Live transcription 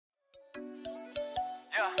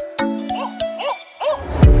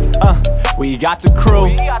We got the crew,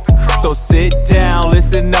 so sit down,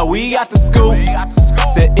 listen up, we got the scoop.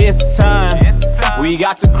 Said it's time, we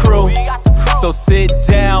got the crew, so sit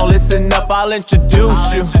down, listen up, I'll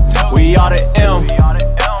introduce you. We are the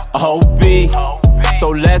M.O.B. So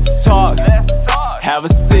let's talk, have a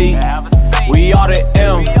seat. We are the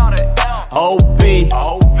M.O.B.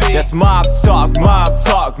 That's mob talk, mob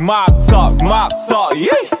talk, mob talk, mob talk,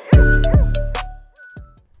 yeah.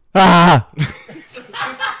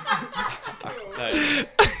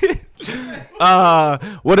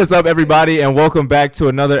 What is up, everybody, and welcome back to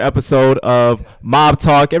another episode of Mob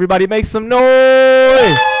Talk. Everybody make some noise.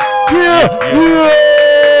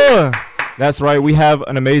 Yeah. That's right. We have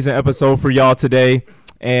an amazing episode for y'all today,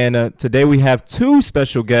 and today we have two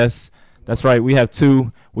special guests. That's right. We have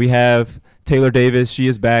two. We have Taylor Davis. She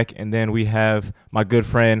is back, and then we have my good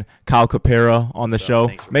friend Kyle Capera on the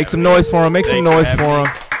show. Make some noise for him. Make some noise for him.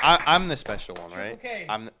 I'm the special one, right? Okay.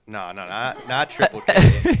 Not triple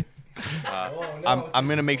K. I'm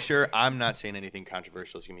gonna make sure I'm not saying anything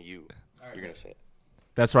controversial. It's gonna be you. You're gonna say it.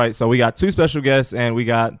 That's right. So we got two special guests, and we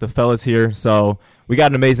got the fellas here. So we got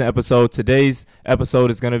an amazing episode. Today's episode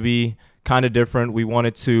is gonna be kind of different. We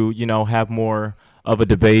wanted to, have more of a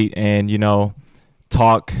debate and,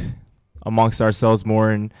 talk amongst ourselves more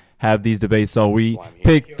and have these debates. So we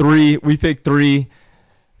picked three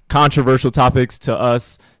controversial topics to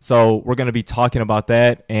us. So we're going to be talking about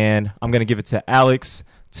that, and I'm going to give it to Alex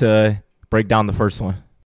to break down the first one.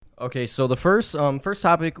 Okay, so the first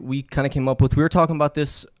topic we kind of came up with, we were talking about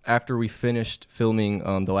this after we finished filming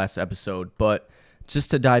the last episode, but just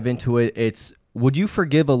to dive into it, it's would you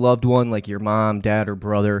forgive a loved one like your mom, dad, or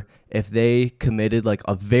brother if they committed like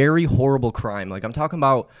a very horrible crime? Like I'm talking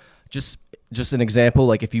about just an example,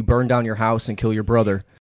 like if you burn down your house and kill your brother.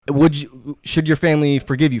 Should your family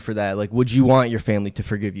forgive you for that? Like, would you want your family to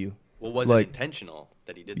forgive you? Well, was it intentional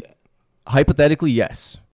that he did that? Hypothetically,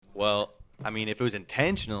 yes. Well, I mean, if it was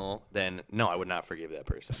intentional, then no, I would not forgive that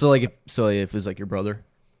person. So, if it was like your brother,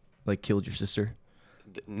 like killed your sister,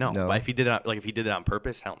 no. But if he did it on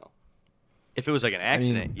purpose, hell no. If it was like an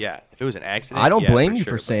accident, yeah. If it was an accident, I don't blame you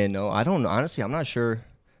for saying no. I don't honestly. I'm not sure.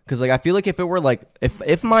 Because, I feel like if it were,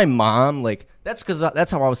 if my mom, that's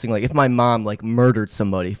how I was thinking, if my mom, murdered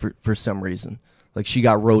somebody for some reason, she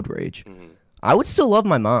got road rage, I would still love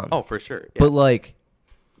my mom. Oh, for sure. Yeah. But,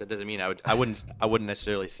 that doesn't mean I wouldn't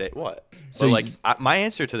necessarily say what. So, my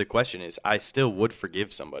answer to the question is I still would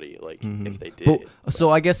forgive somebody, if they did. So,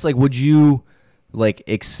 I guess, would you,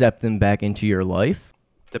 accept them back into your life?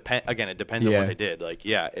 Again, it depends on what they did.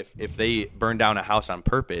 If they burned down a house on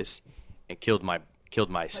purpose and killed my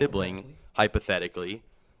sibling, hypothetically,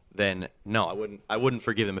 then no, I wouldn't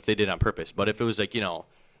forgive them if they did it on purpose. But if it was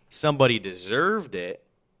somebody deserved it,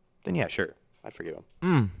 then yeah, sure, I'd forgive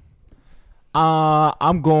them.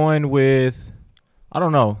 I'm going with, I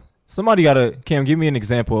don't know. Somebody Cam, give me an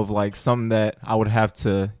example of something that I would have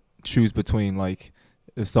to choose between,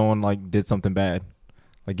 if someone did something bad.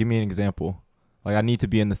 Give me an example. I need to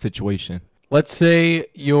be in the situation. Let's say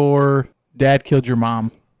your dad killed your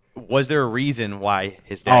mom. Was there a reason why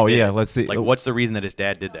his dad did it? Let's see. What's the reason that his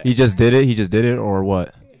dad did that? He just did it, or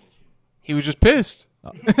what? He was just pissed.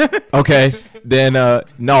 Okay. Then,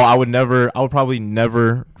 no, I would probably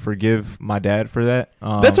never forgive my dad for that.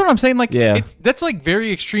 That's what I'm saying. That's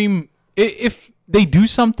very extreme. If they do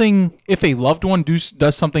something, if a loved one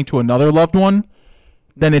does something to another loved one,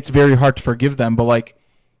 then it's very hard to forgive them. But,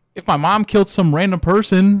 if my mom killed some random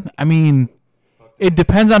person, I mean, it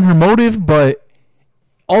depends on her motive, but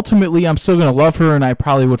ultimately, I'm still going to love her, and I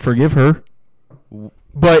probably would forgive her.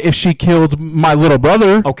 But if she killed my little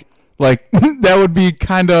brother, okay, that would be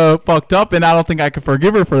kind of fucked up, and I don't think I could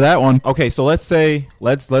forgive her for that one. Okay, so let's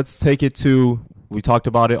take it to, we talked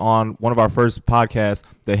about it on one of our first podcasts,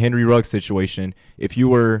 the Henry Ruggs situation. If you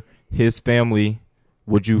were his family,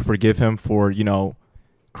 would you forgive him for,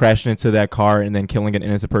 crashing into that car and then killing an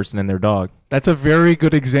innocent person and their dog? That's a very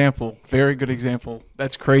good example. Very good example.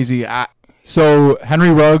 That's crazy. So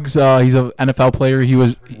Henry Ruggs, he's an NFL player. He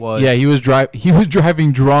was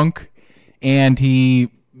driving drunk, and he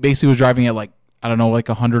basically was driving at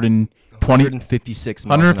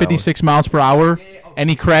 156 miles per hour, and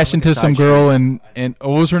he crashed into some girl. And what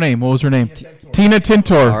was her name? Tina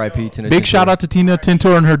Tintor. R.I.P. Tina. Big shout out to Tina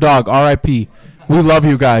Tintor and her dog. R.I.P. We love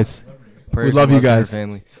you guys. We love you guys.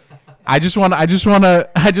 I just want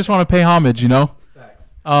to pay homage,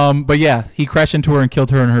 But yeah, he crashed into her and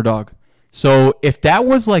killed her and her dog. So if that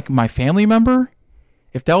was my family member,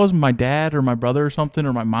 if that was my dad or my brother or something,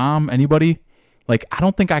 or my mom, anybody, I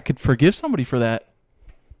don't think I could forgive somebody for that.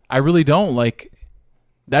 I really don't.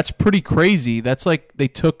 That's pretty crazy. That's they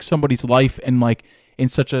took somebody's life and in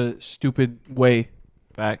such a stupid way.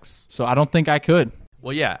 Facts. So I don't think I could.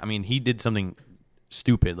 Well, yeah, I mean, he did something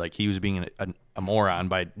stupid, like he was being a moron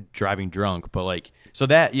by driving drunk. But like, so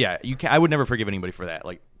that, yeah, I would never forgive anybody for that.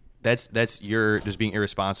 Like, that's you're just being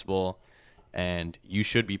irresponsible, and you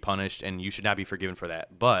should be punished, and you should not be forgiven for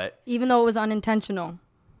that. But even though it was unintentional,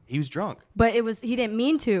 he was drunk. But he didn't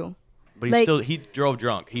mean to. But he drove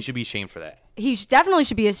drunk. He should be shamed for that. He definitely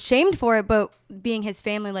should be ashamed for it, but being his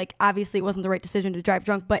family, like, obviously it wasn't the right decision to drive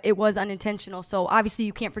drunk, but it was unintentional. So obviously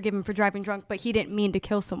you can't forgive him for driving drunk, but he didn't mean to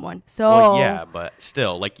kill someone. So well, yeah, but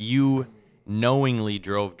still, like, you knowingly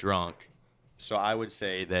drove drunk. So I would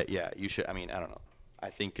say that, yeah, you should. I mean, I don't know. I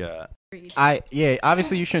think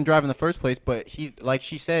obviously you shouldn't drive in the first place, but he, like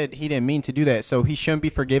she said, he didn't mean to do that, so he shouldn't be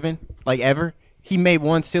forgiven, like, ever. He made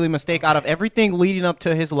one silly mistake out of everything leading up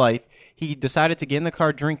to his life. He decided to get in the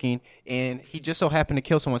car drinking, and he just so happened to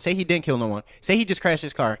kill someone. Say he didn't kill no one. Say he just crashed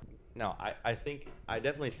his car. No, I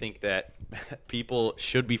definitely think that people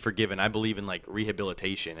should be forgiven. I believe in, like,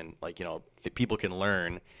 rehabilitation and, like, you know, people can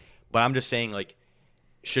learn. But I'm just saying, like,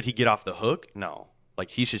 should he get off the hook? No. Like,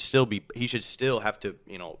 he should still have to,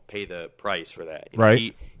 you know, pay the price for that. You know,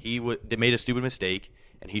 right. He made a stupid mistake,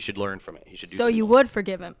 and he should learn from it. He should do. So you would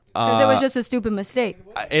forgive him because it was just a stupid mistake.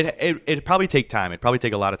 It'd probably take time. It'd probably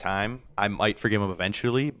take a lot of time. I might forgive him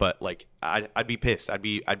eventually, but, like, I'd be pissed. I'd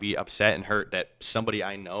be upset and hurt that somebody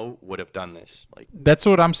I know would have done this. Like, that's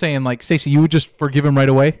what I'm saying. Like, Stacey, you would just forgive him right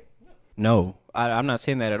away? No, I'm not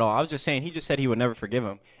saying that at all. I was just saying he just said he would never forgive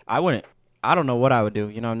him. I wouldn't. I don't know what I would do.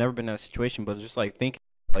 You know, I've never been in that situation, but just, like, thinking,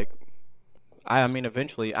 like, I mean,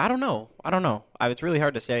 eventually, I don't know. It's really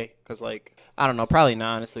hard to say because, like, I don't know. Probably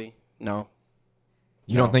not, honestly. No.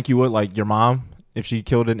 You don't think you would, like, your mom, if she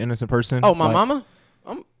killed an innocent person? Oh, my mama?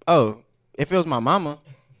 If it was my mama.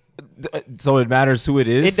 So it matters who it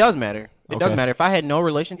is? It does matter. It does matter. If I had no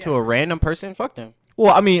relation to a random person, fuck them.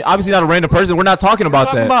 Well, I mean, obviously not a random person. We're not talking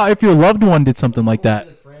about that. About if your loved one did something like that.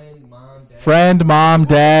 Friend, mom,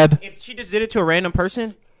 dad. If she just did it to a random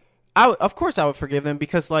person, of course I would forgive them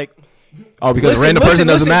because, like, oh, because a random person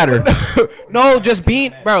doesn't matter. No, just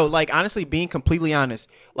being, bro, like, honestly, being completely honest.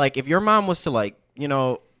 Like, if your mom was to, like, you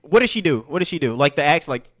know, what did she do? Like, the acts,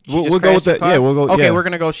 like, she we'll go with that. Yeah, we'll go. Okay, yeah. we're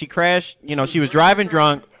going to go. She crashed. You know, she was driving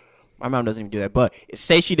drunk. My mom doesn't even do that, but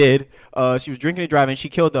say she did. She was drinking and driving. She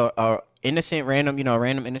killed a innocent,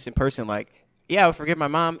 random innocent person. Like, yeah, I would forgive my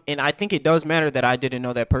mom. And I think it does matter that I didn't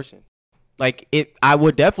know that person. Like, I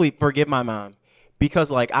would definitely forgive my mom. Because,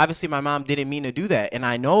 like, obviously my mom didn't mean to do that, and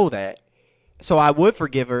I know that. So I would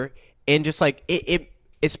forgive her, and just, like, it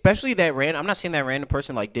especially that I'm not saying that random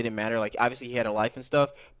person, like, didn't matter. Like, obviously he had a life and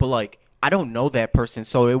stuff, but, like, I don't know that person,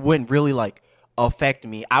 so it wouldn't really, like, affect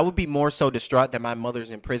me. I would be more so distraught that my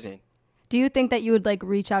mother's in prison. Do you think that you would, like,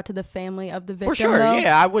 reach out to the family of the victim? For sure, though?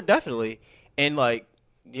 yeah, I would definitely. And, like,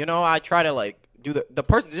 you know, I try to, like, do the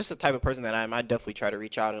person, just the type of person that I am, I definitely try to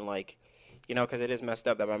reach out and, like, you know, because it is messed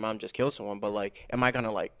up that my mom just killed someone. But, like, am I going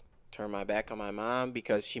to, like, turn my back on my mom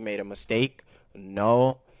because she made a mistake?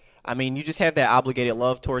 No. I mean, you just have that obligated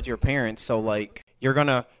love towards your parents. So, like, you're going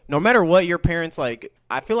to, no matter what your parents, like,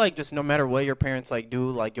 I feel like just no matter what your parents, like, do,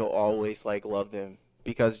 like, you'll always, like, love them.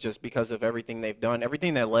 Because of everything they've done,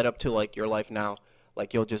 everything that led up to, like, your life now.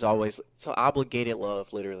 Like, you'll just always, it's an obligated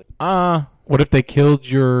love, literally. What if they killed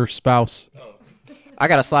your spouse? I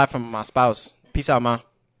got a slide from my spouse. Peace out, Ma.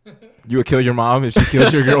 You would kill your mom if she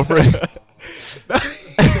killed your girlfriend?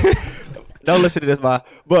 Don't listen to this, Ma.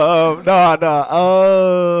 But,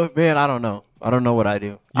 no. Man, I don't know. I don't know what I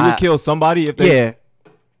do. You would kill somebody if they... Yeah,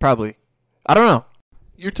 probably. I don't know.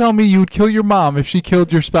 You're telling me you would kill your mom if she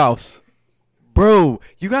killed your spouse? Bro,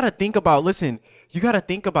 you got to think about, you got to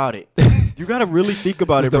think about it. You got to really think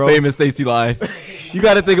about it, bro. It's the famous Stacey line. You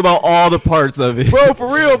got to think about all the parts of it. Bro,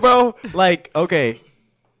 for real, bro. Like, okay.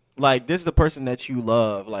 Like, this is the person that you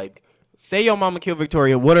love. Like, say your mama killed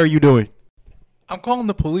Victoria. What are you doing? I'm calling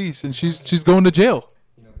the police, and she's going to jail.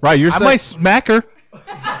 Right, I might smack her.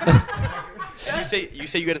 You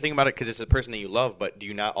say you got to think about it because it's the person that you love, but do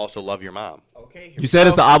you not also love your mom? Okay. You said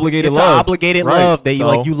it's the obligated love. It's obligated right. love that you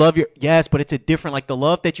like. You love your yes, but it's a different. Like the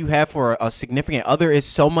love that you have for a significant other is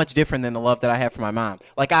so much different than the love that I have for my mom.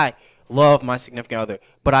 Like I love my significant other,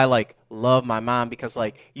 but I like love my mom because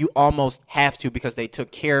like you almost have to because they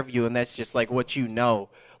took care of you, and that's just like what you know.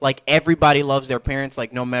 Like everybody loves their parents,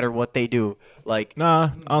 like no matter what they do. Like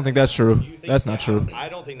nah, I don't think that's true. That's not true. I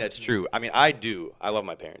don't think that's true. I mean, I do. I love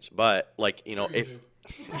my parents, but like you know, if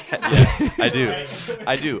yeah,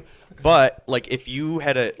 I do. But like, if you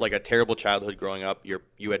had a terrible childhood growing up,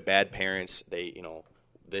 you had bad parents. They, you know,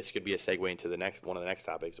 this could be a segue into one of the next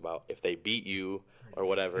topics about if they beat you or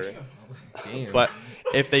whatever. But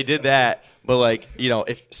if they did that, But like, you know,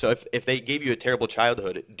 if they gave you a terrible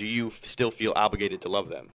childhood, do you still feel obligated to love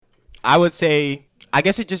them? I would say, I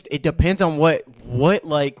guess it depends on what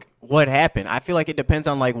happened. I feel like it depends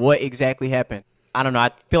on like what exactly happened. I don't know.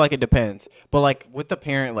 I feel like it depends. But like with the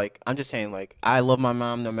parent, like I'm just saying, like I love my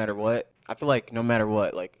mom no matter what. I feel like no matter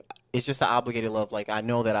what, like it's just an obligated love. Like I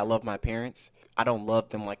know that I love my parents. I don't love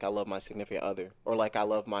them like I love my significant other or like I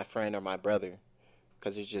love my friend or my brother,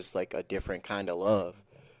 because it's just like a different kind of love.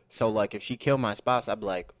 So like if she killed my spouse, I'd be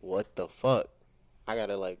like, what the fuck? I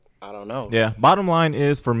gotta like, I don't know. Yeah. Bottom line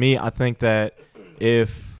is, for me, I think that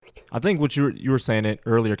I think what you were saying it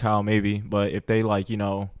earlier, Kyle, maybe, but if they like, you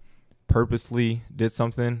know, purposely did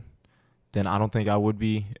something, then I don't think I would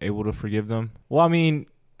be able to forgive them. Well, I mean,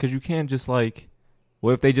 because you can't just like,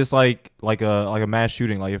 what if they just like a mass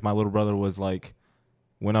shooting? Like if my little brother was like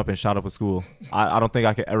went up and shot up a school, I don't think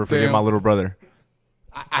I could ever forgive my little brother.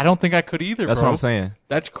 I don't think I could either. That's bro. what I'm saying.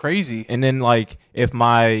 That's crazy. And then like if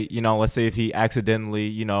my, you know, let's say if he accidentally,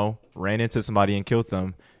 you know, ran into somebody and killed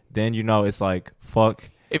them, then you know it's like fuck.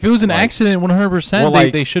 If it was an accident,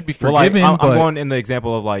 100%, they should be forgiven. I'm going in the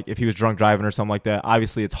example of like if he was drunk driving or something like that.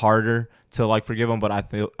 Obviously, it's harder to like forgive him, but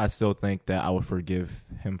I still think that I would forgive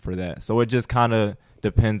him for that. So it just kind of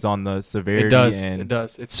depends on the severity. It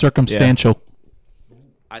does. It's circumstantial. Yeah.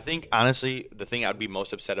 I think honestly, the thing I'd be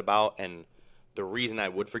most upset about, and the reason I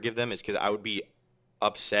would forgive them, is because I would be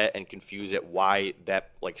upset and confused at why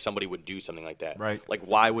that like somebody would do something like that. Right. Like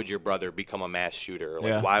why would your brother become a mass shooter? Or,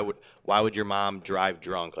 like why would your mom drive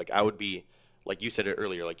drunk? Like I would be, like you said it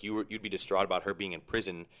earlier, like you'd be distraught about her being in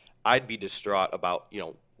prison. I'd be distraught about, you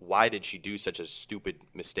know, why did she do such a stupid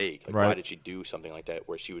mistake? Like why did she do something like that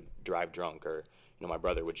where she would drive drunk, or you know, my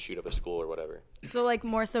brother would shoot up a school or whatever. So like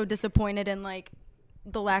more so disappointed in like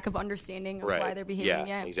the lack of understanding of why they're behaving.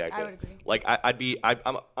 Yeah, exactly. I would agree. Like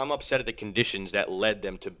I'm upset at the conditions that led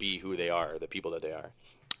them to be who they are, the people that they are.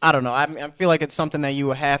 I don't know. I feel like it's something that you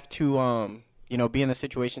have to you know, be in the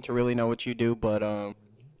situation to really know what you do. But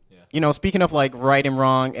you know, speaking of like right and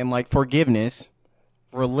wrong and like forgiveness,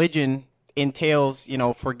 religion entails, you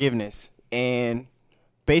know, forgiveness, and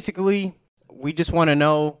basically we just want to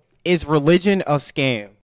know, is religion a scam?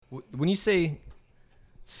 When you say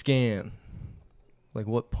scam, like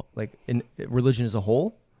what? Like in religion as a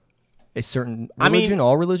whole, a certain religion,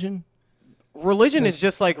 all religion. Religion is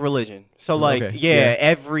just like religion. So like,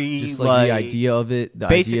 every just like the idea of it, the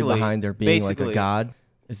idea behind there being like a god.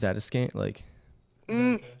 Is that a scam? Like,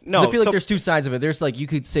 no. I feel like there's two sides of it. There's like, you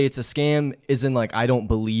could say it's a scam, as in like I don't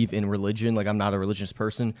believe in religion, like I'm not a religious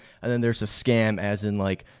person, and then there's a scam as in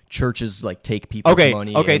like churches like take people's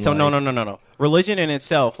money. Okay, and, so like, no. Religion in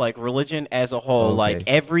itself, like religion as a whole, like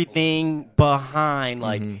everything behind,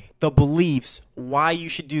 like the beliefs, why you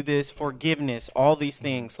should do this, forgiveness, all these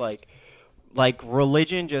things, like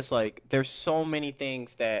religion, just like there's so many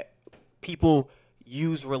things that people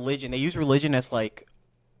use religion. They use religion as like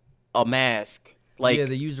a mask. Like, yeah,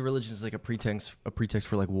 they use religion as like a pretext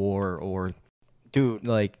for like war or, dude,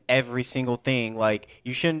 like every single thing. Like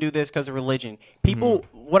you shouldn't do this because of religion. People,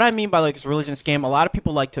 what I mean by like this religion scam, a lot of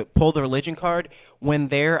people like to pull the religion card when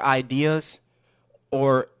their ideas,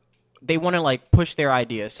 or they want to like push their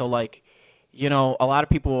ideas. So like, you know, a lot of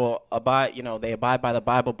people abide by the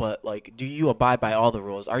Bible, but like, do you abide by all the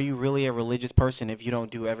rules? Are you really a religious person if you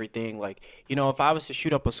don't do everything? Like, you know, if I was to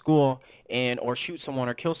shoot up a school or shoot someone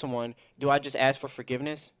or kill someone, do I just ask for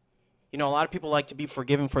forgiveness? You know, a lot of people like to be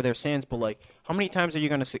forgiven for their sins, but like, how many times are you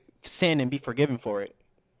going to sin and be forgiven for it?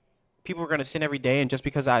 People are going to sin every day, and just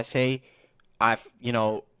because I say,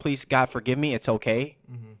 please God forgive me, it's okay.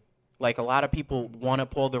 Like, a lot of people want to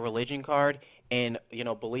pull the religion card and, you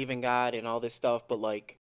know, believe in God and all this stuff, but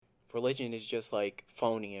like, religion is just like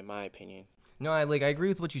phony in my opinion. No, I agree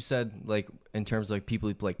with what you said, like in terms of like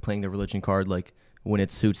people like playing the religion card like when it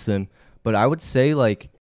suits them. But I would say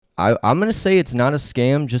like I'm gonna say it's not a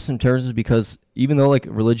scam, just in terms of, because even though like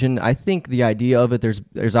religion, I think the idea of it,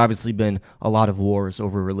 there's obviously been a lot of wars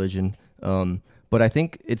over religion, but I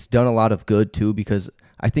think it's done a lot of good too, because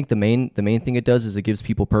I think the main thing it does is it gives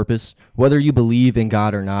people purpose, whether you believe in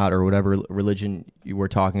God or not, or whatever religion you were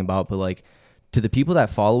talking about. But like, to the people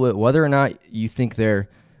that follow it, whether or not you think they're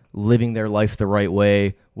living their life the right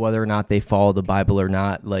way, whether or not they follow the Bible or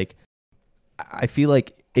not, like, I feel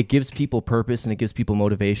like it gives people purpose and it gives people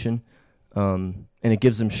motivation, and it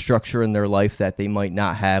gives them structure in their life that they might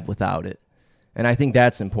not have without it. And I think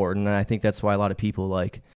that's important, and I think that's why a lot of people,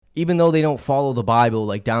 like, even though they don't follow the Bible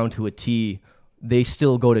like down to a T, they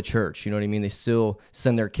still go to church. You know what I mean? They still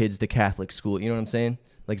send their kids to Catholic school. You know what I'm saying?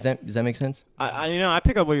 Like, does that make sense? I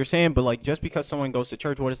pick up what you're saying, but like just because someone goes to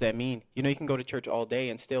church, what does that mean? You know, you can go to church all day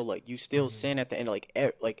and still like you still sin at the end.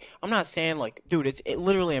 Like I'm not saying like, dude, it's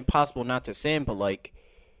literally impossible not to sin, but like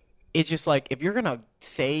it's just like if you're gonna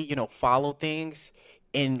say, you know, follow things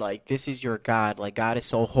and like this is your God, like God is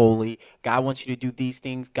so holy, God wants you to do these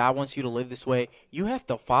things, God wants you to live this way, you have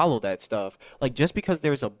to follow that stuff. Like just because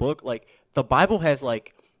there's a book, like the Bible has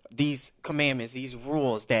like these commandments, these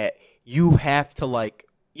rules that you have to like,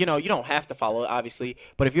 you know, you don't have to follow it, obviously,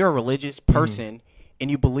 but if you're a religious person and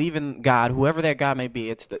you believe in God, whoever that God may be,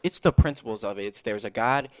 it's the principles of it. There's a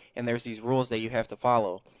God and there's these rules that you have to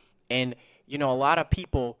follow. And, you know, a lot of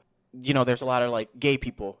people, you know, there's a lot of like gay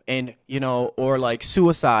people and, you know, or like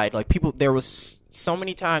suicide, like people, there was so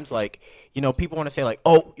many times like, you know, people want to say like,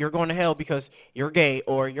 oh, you're going to hell because you're gay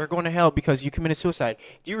or you're going to hell because you committed suicide.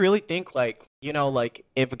 Do you really think like, you know, like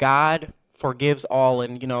if God forgives all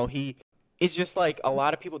and, you know, it's just like a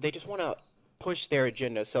lot of people, they just want to push their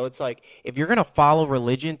agenda. So it's like if you're going to follow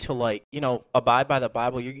religion to like, you know, abide by the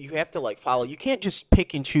Bible, you have to like follow. You can't just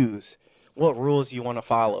pick and choose what rules you want to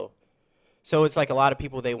follow. So it's like a lot of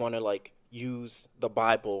people, they want to like use the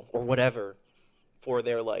Bible or whatever for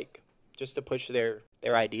their like just to push their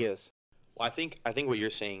ideas. Well, I think what you're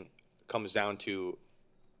saying comes down to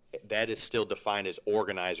that is still defined as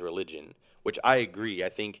organized religion, which I agree. I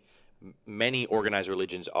think many organized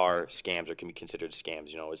religions are scams or can be considered scams.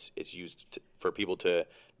 You know, it's used for people to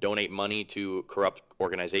donate money to corrupt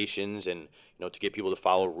organizations and, you know, to get people to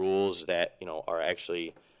follow rules that, you know, are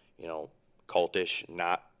actually, you know, cultish,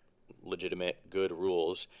 not legitimate, good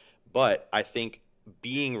rules. But I think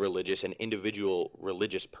being religious, an individual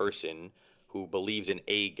religious person who believes in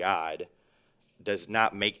a God does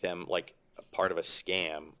not make them like a part of a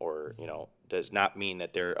scam or, you know, does not mean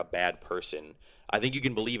that they're a bad person. I think you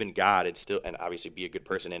can believe in God and obviously be a good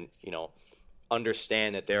person and, you know,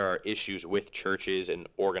 understand that there are issues with churches and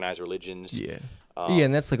organized religions. Yeah.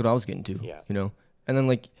 And that's like what I was getting to. Yeah. You know, and then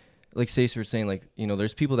like Stacey was saying, like, you know,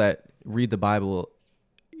 there's people that read the Bible,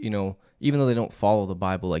 you know, even though they don't follow the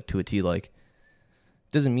Bible like to a T, like,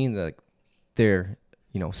 doesn't mean that like, they're,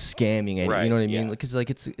 you know, scamming it. Right, you know what I mean? yeah. Because like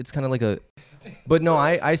it's kind of like a. But no,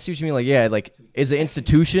 I see what you mean. Like, yeah, like as an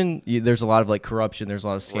institution, there's a lot of like corruption. There's a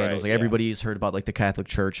lot of scandals. Right, like yeah. everybody's heard about like the Catholic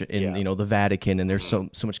Church and Yeah. you know the Vatican, and there's so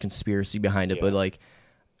much conspiracy behind it. Yeah. But like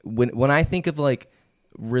when I think of like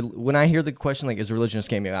when I hear the question like is religion a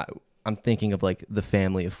scam, I'm thinking of like the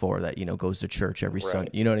family of four that, you know, goes to church every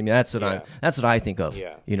Sunday. You know what I mean? That's what that's what I think of.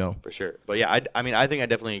 Yeah, You know. for sure. But yeah, I mean, I think I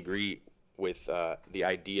definitely agree with the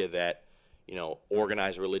idea that, you know,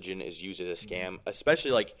 organized religion is used as a scam,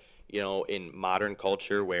 especially like, you know, in modern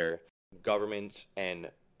culture where governments and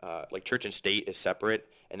like church and state is separate,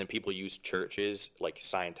 and then people use churches like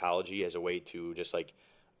Scientology as a way to just like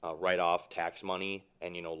write off tax money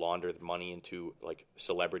and, you know, launder the money into like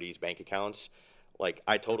celebrities' bank accounts. Like,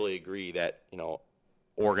 I totally agree that, you know,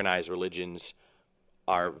 organized religions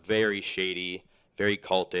are very shady, very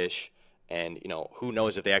cultish, and, you know, who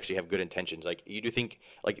knows if they actually have good intentions. Like, you do think,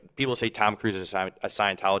 like, people say Tom Cruise is a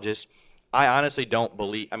Scientologist. I honestly don't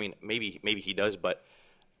believe, I mean, maybe he does, but,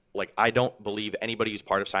 like, I don't believe anybody who's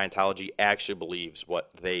part of Scientology actually believes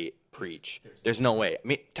what they preach. There's no way. I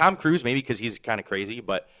mean, Tom Cruise, maybe because he's kind of crazy,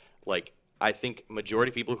 but, like, I think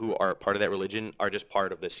majority of people who are part of that religion are just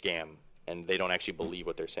part of the scam, and they don't actually believe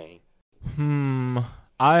what they're saying.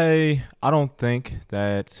 I don't think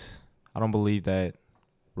that, I don't believe that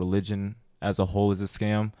religion as a whole is a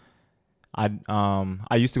scam.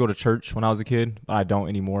 I used to go to church when I was a kid, but I don't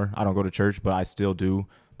anymore. I don't go to church, but I still do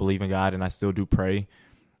believe in God and I still do pray.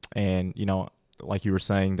 And, you know, like you were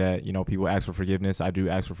saying that, you know, people ask for forgiveness. I do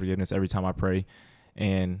ask for forgiveness every time I pray.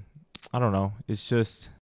 And I don't know. It's just,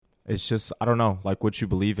 I don't know, like what you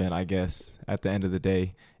believe in, I guess, at the end of the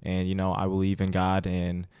day. And, you know, I believe in God,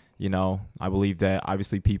 and, you know, I believe that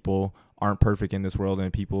obviously people aren't perfect in this world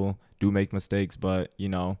and people do make mistakes. But, you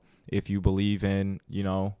know, if you believe in, you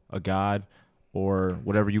know, a God or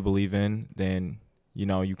whatever you believe in, then, you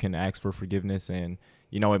know, you can ask for forgiveness. And,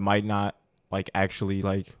 you know, it might not like actually,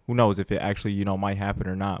 like, who knows if it actually, you know, might happen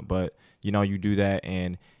or not. But, you know, you do that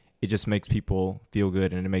and it just makes people feel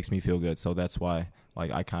good, and it makes me feel good. So that's why,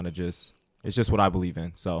 like, I kind of just, it's just what I believe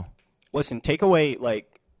in. So listen, take away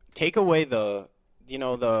the, you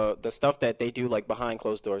know, the stuff that they do like behind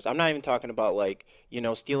closed doors. I'm not even talking about like, you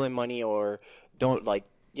know, stealing money or don't like,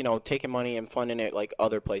 you know, taking money and funding it like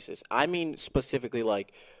other places. I mean specifically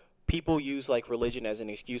like people use like religion as an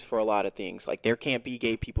excuse for a lot of things. Like there can't be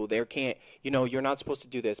gay people. There can't, you know, you're not supposed to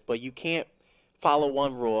do this, but you can't follow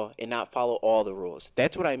one rule and not follow all the rules.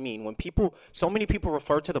 That's what I mean. When people, so many people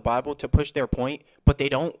refer to the Bible to push their point, but they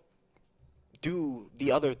don't do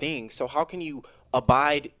the other things. So how can you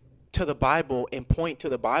abide to the Bible and point to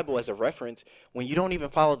the Bible as a reference when you don't even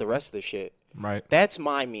follow the rest of the shit? Right. That's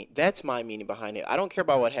my meaning behind it. I don't care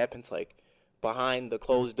about what happens like behind the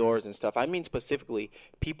closed doors and stuff. I mean specifically,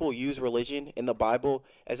 people use religion in the Bible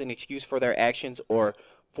as an excuse for their actions or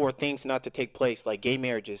for things not to take place, like gay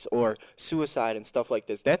marriages or suicide and stuff like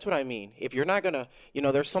this. That's what I mean. If you're not gonna,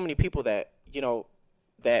 there's so many people that,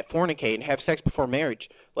 that fornicate and have sex before marriage.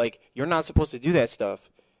 Like, you're not supposed to do that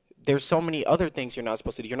stuff. There's so many other things you're not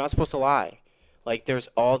supposed to do. You're not supposed to lie. Like, there's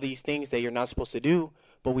all these things that you're not supposed to do,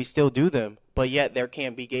 but we still do them. But yet there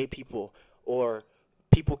can't be gay people, or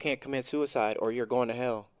people can't commit suicide, or you're going to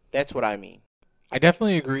hell. That's what I mean. I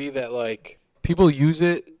definitely agree that, like, people use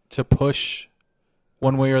it to push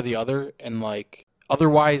one way or the other, and, like,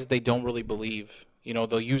 otherwise they don't really believe.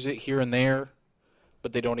 They'll use it here and there,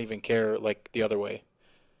 but they don't even care, like, the other way.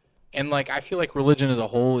 And, like, I feel like religion as a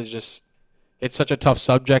whole is just, it's such a tough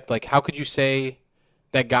subject. Like, how could you say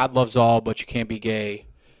that God loves all, but you can't be gay?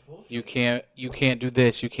 You can't do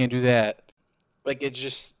this, you can't do that. Like,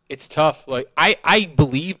 it's tough. Like, I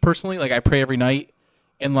believe personally, like, I pray every night.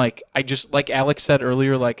 And, like, I just, like Alex said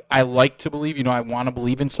earlier, like, I like to believe, I want to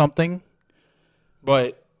believe in something.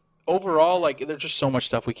 But overall, like, there's just so much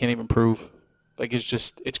stuff we can't even prove. Like,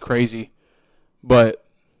 it's crazy. But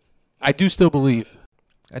I do still believe.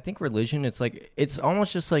 I think religion, it's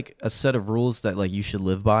almost just like a set of rules that like you should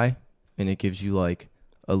live by, and it gives you like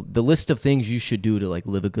the list of things you should do to like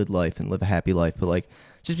live a good life and live a happy life. But like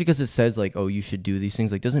just because it says like, oh, you should do these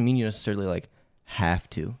things, like doesn't mean you necessarily like have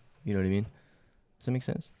to. You know what I mean? Does that make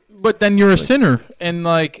sense? But then you're a sinner, and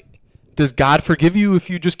like, does God forgive you if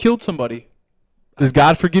you just killed somebody? Does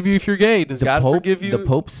God forgive you if you're gay? Does God forgive you? The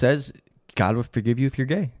Pope says God will forgive you if you're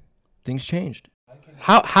gay. Things changed.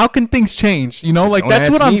 How can things change? Like, Don't that's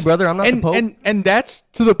ask what I'm me, brother. I'm not the Pope. And that's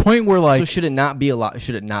to the point where, like, so should it not be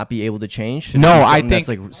should it not be able to change? Should no, it be I something think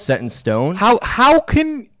that's like set in stone. How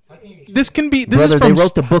can this can be? This Brother, is from, they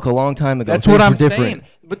wrote the book a long time ago. That's Things what I'm were different.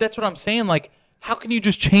 saying. But that's what I'm saying. Like, how can you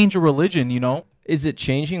just change a religion? Is it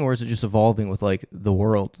changing, or is it just evolving with like the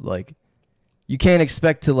world? Like, you can't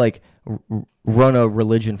expect to like run a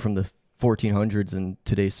religion from the 1400s in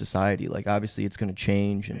today's society. Like, obviously, it's going to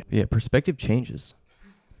change, and perspective changes.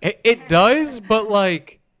 It does, but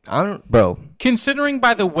like, bro. Considering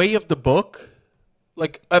by the way of the book,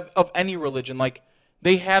 like of any religion, like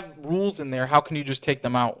they have rules in there. How can you just take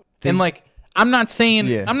them out? And like, I'm not saying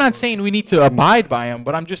we need to abide by them,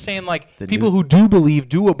 but I'm just saying like people who do believe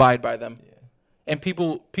do abide by them, and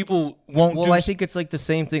people won't. Well, I think it's like the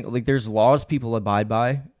same thing. Like, there's laws people abide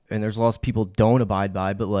by, and there's laws people don't abide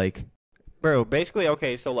by. But like, bro, basically,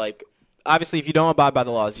 okay, so like, obviously, if you don't abide by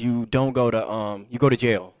the laws, you don't go to you go to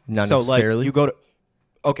jail. Not so necessarily. Like, you go to,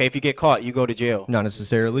 okay, if you get caught, you go to jail. Not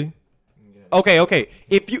necessarily. Okay.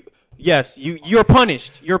 If you're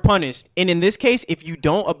punished. You're punished. And in this case, if you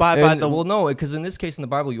don't abide by the no, because in this case in the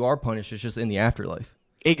Bible you are punished. It's just in the afterlife.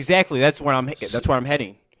 Exactly. That's where I'm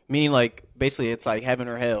heading. Meaning, like, basically, it's like heaven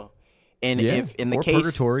or hell. And if in the or case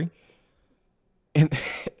purgatory.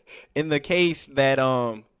 In the case that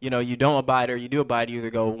you don't abide or you do abide, you either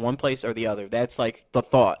go one place or the other. That's like the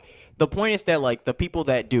thought. The point is that like the people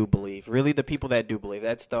that do believe, really the people that do believe,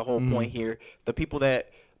 that's the whole point here. The people that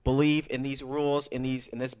believe in these rules, in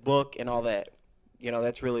this book and all that,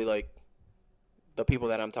 that's really like the people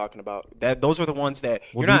that I'm talking about. Those are the ones that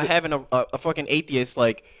you're not having a fucking atheist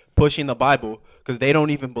like pushing the Bible because they don't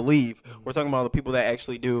even believe. We're talking about the people that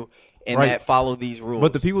actually do and that follow these rules.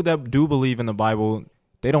 But the people that do believe in the Bible,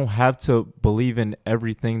 they don't have to believe in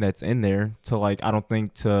everything that's in there to like, I don't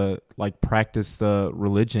think, to like practice the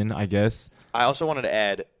religion, I guess. I also wanted to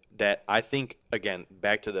add that I think, again,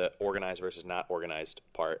 back to the organized versus not organized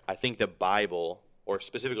part, I think the Bible, or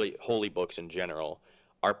specifically holy books in general,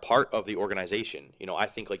 are part of the organization. I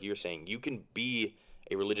think, like you're saying, you can be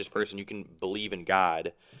a religious person, you can believe in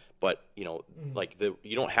God, but like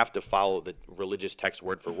you don't have to follow the religious text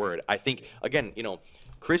word for word. I think, again,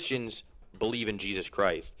 Christians believe in Jesus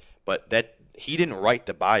Christ, but that he didn't write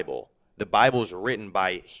the Bible. The Bible is written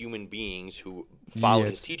by human beings who follow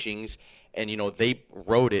his teachings, and they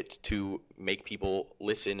wrote it to make people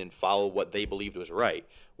listen and follow what they believed was right,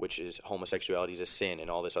 which is homosexuality is a sin and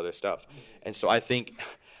all this other stuff. And so I think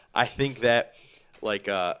that like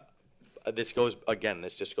this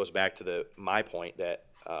just goes back to my point that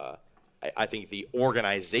I think the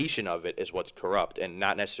organization of it is what's corrupt, and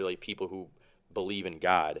not necessarily people who believe in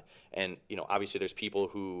God. And obviously there's people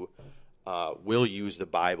who will use the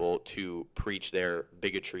Bible to preach their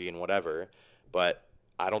bigotry and whatever, but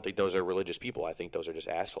I don't think those are religious people. I think those are just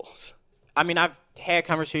assholes. I mean, I've had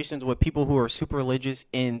conversations with people who are super religious,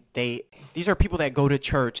 and these are people that go to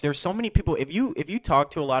church. There's so many people. If you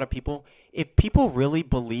talk to a lot of people, if people really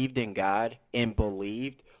believed in God and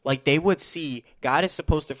believed, like, they would see God is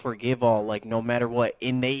supposed to forgive all, like, no matter what,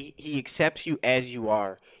 and he accepts you as you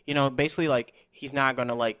are. You know, basically, like, he's not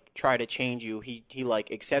gonna, like, try to change you. He like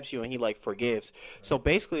accepts you and he like forgives. So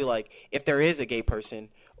basically, like, if there is a gay person,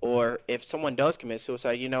 or if someone does commit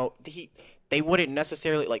suicide, you know, they wouldn't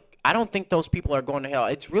necessarily, like, I don't think those people are going to hell.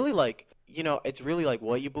 It's really like, you know, it's really like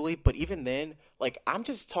what you believe. But even then, like, I'm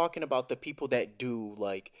just talking about the people that do.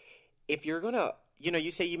 Like, if you're gonna, you know,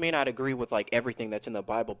 you say you may not agree with like everything that's in the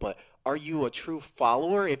Bible, but are you a true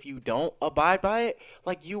follower if you don't abide by it?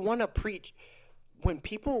 Like, you want to preach. When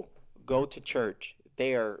people go to church,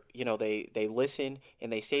 they are, you know, they listen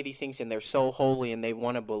and they say these things and they're so holy and they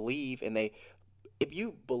want to believe, and if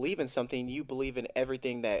you believe in something, you believe in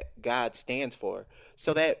everything that God stands for.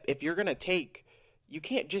 So that if you're going to you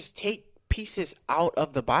can't just take pieces out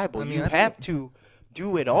of the Bible. I mean, you have to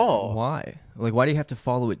do it all. Why? Like, why do you have to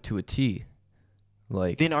follow it to a T?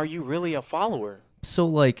 Like, then are you really a follower? So,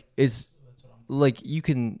 like, you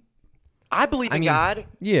can... I believe in God,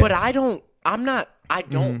 but I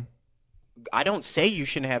don't say you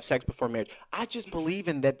shouldn't have sex before marriage. I just believe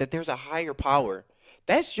in that there's a higher power.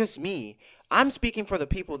 That's just me. I'm speaking for the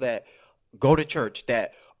people that go to church,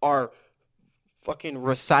 that are fucking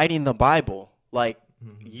reciting the Bible. Like,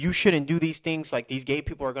 you shouldn't do these things. Like, these gay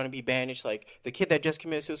people are going to be banished. Like, the kid that just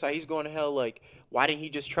committed suicide, he's going to hell. Like, why didn't he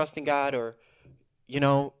just trust in God? Or, you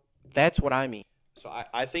know, that's what I mean. So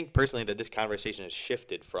I think personally that this conversation has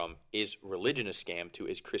shifted from is religion a scam to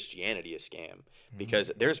is Christianity a scam?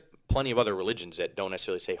 Because there's plenty of other religions that don't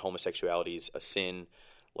necessarily say homosexuality is a sin.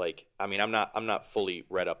 Like, I mean, I'm not fully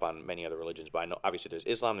read up on many other religions, but I know obviously there's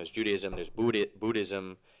Islam, there's Judaism, there's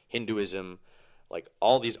Buddhism, Hinduism, like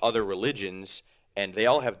all these other religions, and they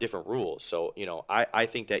all have different rules. So, you know, I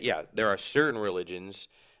think that, yeah, there are certain religions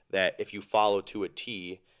that if you follow to a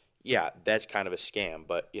T, yeah, that's kind of a scam.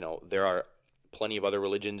 But, you know, there are plenty of other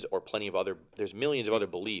religions or there's millions of other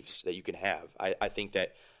beliefs that you can have. I think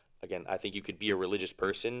that, again, I think you could be a religious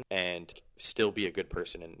person and still be a good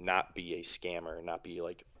person and not be a scammer and not be,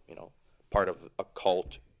 like, you know, part of a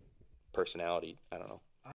cult personality. I don't know.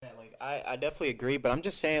 Like, I definitely agree, but I'm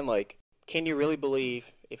just saying, like, can you really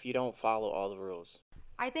believe if you don't follow all the rules?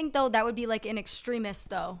 I think, though, that would be like an extremist,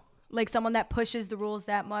 though. Like someone that pushes the rules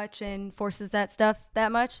that much and forces that stuff that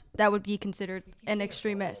much, that would be considered an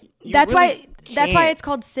extremist. That's why it's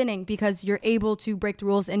called sinning, because you're able to break the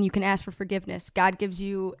rules and you can ask for forgiveness. God gives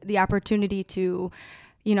you the opportunity to,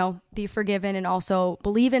 you know, be forgiven and also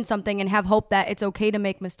believe in something and have hope that it's okay to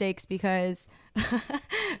make mistakes, because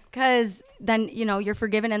then, you know, you're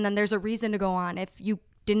forgiven and then there's a reason to go on. If you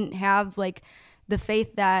didn't have like the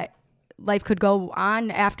faith that life could go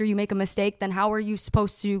on after you make a mistake, then how are you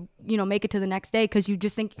supposed to, you know, make it to the next day? Because you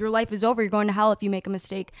just think your life is over. You're going to hell if you make a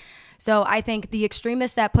mistake. So I think the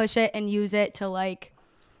extremists that push it and use it to like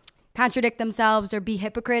contradict themselves or be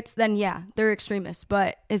hypocrites, then yeah, they're extremists.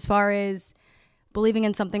 But as far as believing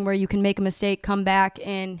in something where you can make a mistake, come back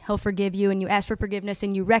and he'll forgive you, and you ask for forgiveness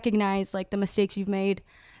and you recognize like the mistakes you've made,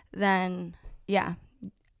 then yeah,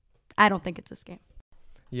 I don't think it's a scam.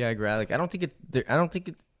 Yeah, I agree. Like, I don't think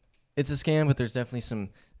it's a scam, but there's definitely some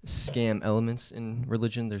scam elements in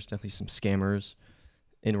religion. There's definitely some scammers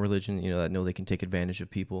in religion, you know, that know they can take advantage of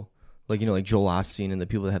people. Like, you know, like Joel Osteen and the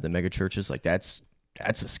people that have the mega churches, like that's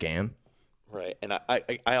a scam. Right. And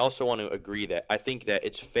I also want to agree that I think that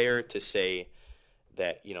it's fair to say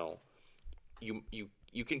that, you know,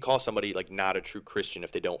 you can call somebody like not a true Christian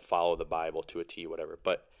if they don't follow the Bible to a T, whatever,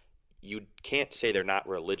 but you can't say they're not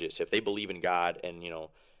religious. If they believe in God and, you know,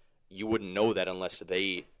 you wouldn't know that unless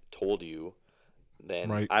they told you, then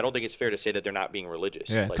right. I don't think it's fair to say that they're not being religious.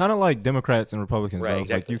 Yeah, it's kind of like Democrats and Republicans. Right,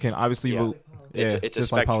 exactly. Like, you can obviously it's a spectrum.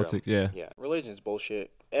 like politics. Yeah. Religion is bullshit.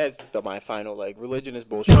 That's my final, like, religion is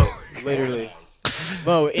bullshit. Literally.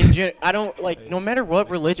 Bro, I don't, like, no matter what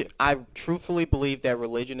religion, I truthfully believe that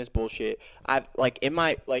religion is bullshit. I, like, in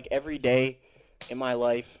my, like, every day in my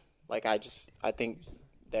life, like, I think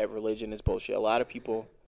that religion is bullshit. A lot of people.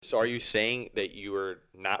 So are you saying that you are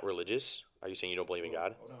not religious? Are you saying you don't believe in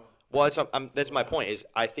God? Well, that's my point. Is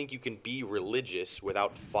I think you can be religious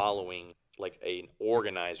without following like an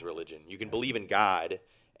organized religion. You can believe in God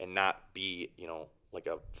and not be, you know, like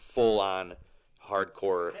a full-on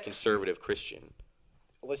hardcore conservative Christian.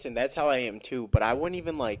 Listen, that's how I am too. But I wouldn't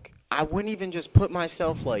even just put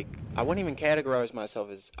myself like, I wouldn't even categorize myself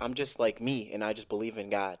as, I'm just like me and I just believe in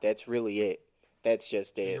God. That's really it. That's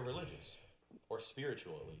just it. You're religious or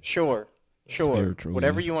spiritual at least. Sure.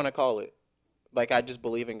 Whatever you want to call it. like I just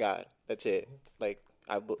believe in God. That's it. Like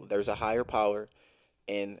there's a higher power,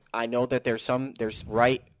 and I know that there's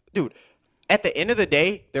right, dude. At the end of the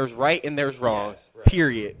day, there's right and there's wrong. Yes, right.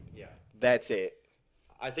 Period. Yeah, that's it.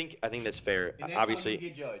 I think that's fair. And that's obviously, how you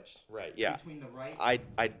get judged. Right. Yeah. Between the right.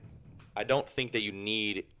 I don't think that you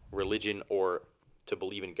need religion or to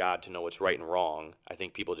believe in God to know what's right and wrong. I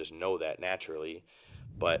think people just know that naturally,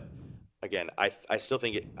 but again, I still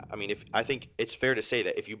think I think it's fair to say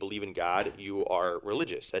that if you believe in God, you are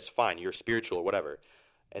religious. That's fine. You're spiritual or whatever.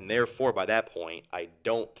 And therefore, by that point, I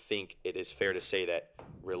don't think it is fair to say that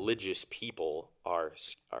religious people are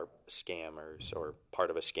scammers or part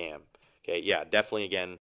of a scam. Okay, yeah, definitely,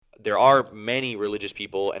 again, there are many religious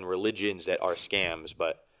people and religions that are scams,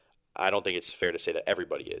 but I don't think it's fair to say that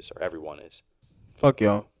everybody is or everyone is. Fuck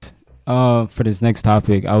y'all. For this next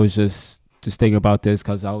topic, I was just thinking about this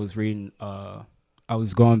because I was reading, I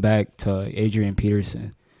was going back to Adrian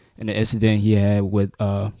Peterson and the incident he had with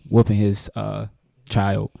whooping his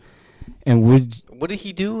child. And what did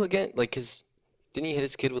he do again? Like, didn't he hit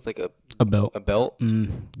his kid with like a belt? A belt?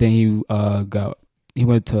 Then he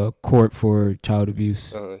went to court for child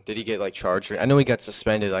abuse. Did he get like charged? I know he got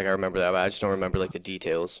suspended. Like I remember that, but I just don't remember like the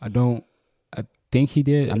details. I think he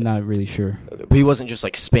did. I'm not really sure. Okay. But he wasn't just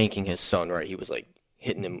like spanking his son, right? He was like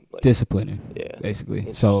hitting him, like, disciplining. Yeah,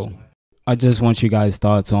 basically. So I just want you guys'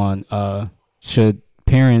 thoughts on should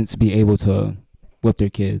parents be able to whip their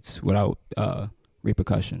kids without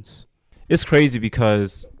repercussions? It's crazy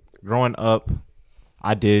because growing up,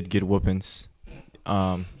 I did get whoopings.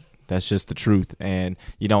 That's just the truth. And,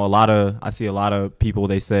 you know, I see a lot of people,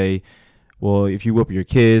 they say, well, if you whoop your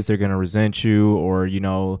kids, they're going to resent you, or, you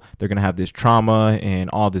know, they're going to have this trauma and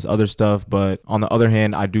all this other stuff. But on the other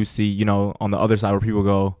hand, I do see, you know, on the other side where people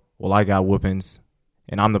go, well, I got whoopings.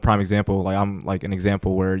 And I'm the prime example. Like, I'm like an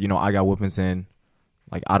example where, you know, I got whoopings and,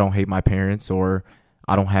 like, I don't hate my parents, or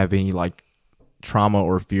I don't have any, like, trauma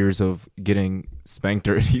or fears of getting spanked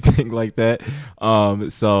or anything like that.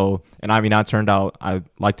 So, and I mean, I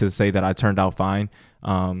like to say that I turned out fine.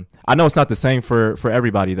 I know it's not the same for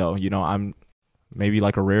everybody though. You know, I'm maybe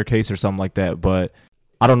like a rare case or something like that, but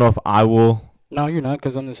I don't know if I will. No, you're not,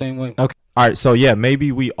 because I'm the same way. Okay. All right. So yeah,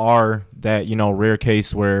 maybe we are that, you know, rare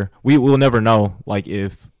case where we will never know, like,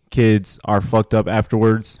 if kids are fucked up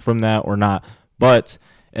afterwards from that or not. But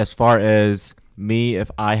as far as me, if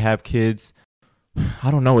I have kids,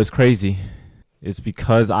 I don't know. It's crazy. It's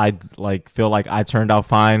because I like feel like I turned out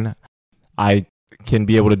fine. I can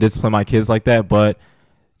be able to discipline my kids like that. But,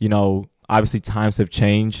 you know, obviously times have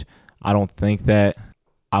changed. I don't think that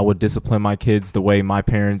I would discipline my kids the way my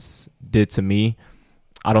parents did to me.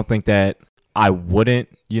 I don't think that I wouldn't,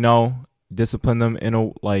 you know, discipline them in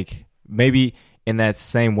a, like, maybe in that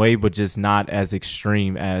same way, but just not as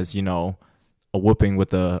extreme as, you know, a whooping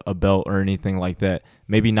with a belt or anything like that.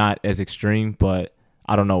 Maybe not as extreme, but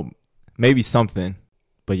I don't know, maybe something.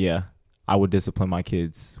 But yeah, I would discipline my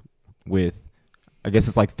kids with, I guess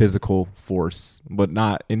it's like physical force, but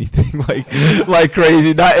not anything like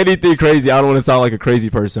crazy. Not anything crazy. I don't want to sound like a crazy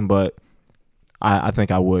person, but I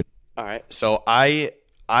think I would. All right. So I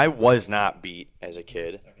was not beat as a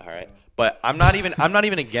kid. All right. But I'm not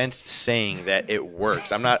even against saying that it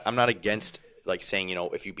works. I'm not against, like, saying, you know,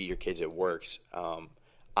 if you beat your kids, it works.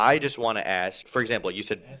 I just want to ask, for example, you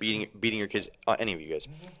said beating your kids, any of you guys,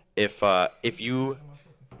 if you're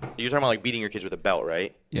talking about like beating your kids with a belt,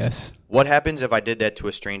 right? Yes. What happens if I did that to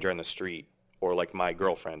a stranger on the street, or like my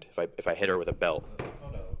girlfriend, if I hit her with a belt?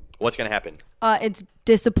 What's gonna happen? It's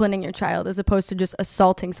disciplining your child as opposed to just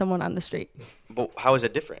assaulting someone on the street. But how is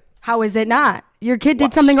it different? How is it not? Your kid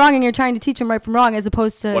did something wrong and you're trying to teach him right from wrong, as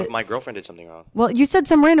opposed to... What if my girlfriend did something wrong? Well, you said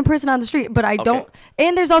some random person on the street, but I don't...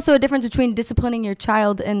 And there's also a difference between disciplining your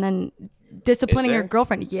child and then disciplining your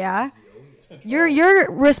girlfriend. Yeah.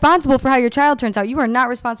 You're responsible for how your child turns out. You are not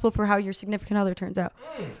responsible for how your significant other turns out.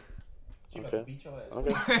 Okay.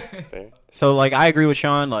 Fair. So, like, I agree with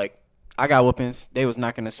Sean. Like, I got whoopings. They was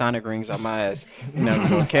knocking the Sonic rings on my ass. You know,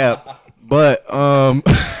 no cap. But,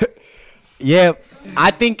 yeah,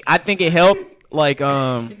 I think it helped. Like,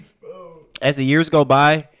 as the years go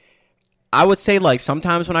by, I would say, like,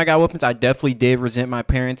 sometimes when I got whoopings, I definitely did resent my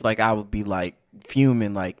parents. Like, I would be, like,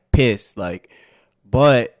 fuming, like, pissed. Like,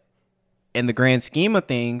 but in the grand scheme of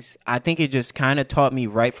things, I think it just kind of taught me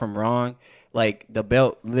right from wrong. Like, the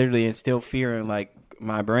belt literally instilled fear in, like,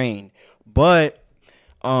 my brain. But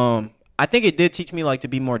I think it did teach me, like, to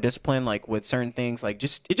be more disciplined, like, with certain things. Like,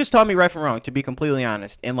 it just taught me right from wrong, to be completely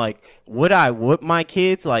honest. And, like, would I whoop my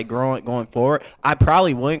kids, like, going forward? I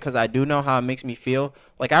probably wouldn't, because I do know how it makes me feel.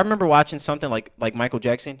 Like, I remember watching something like Michael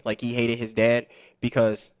Jackson. Like, he hated his dad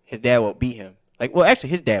because his dad would beat him. Like, well,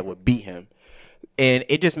 actually, his dad would beat him. and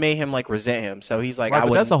it just made him like resent him. So he's like, Right, I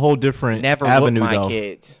but would that's a whole different never avenue, whoop my though.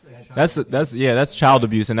 kids. That's child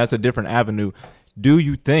abuse, and that's a different avenue. Do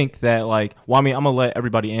you think that, like, well, I mean, I'm gonna let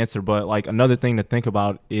everybody answer, but like another thing to think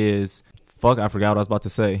about is, fuck, I forgot what I was about to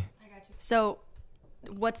say. So,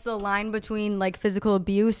 what's the line between like physical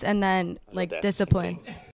abuse and then like discipline?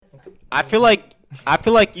 I feel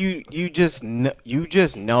like you just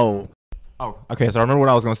know. Oh, okay. So I remember what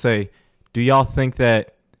I was gonna say. Do y'all think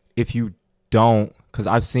that if you don't, because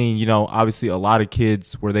I've seen, you know, obviously a lot of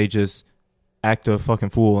kids where they just act a fucking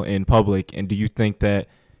fool in public, and do you think that,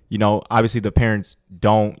 you know, obviously the parents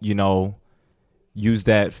don't, you know, use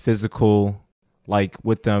that physical like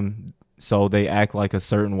with them, so they act like a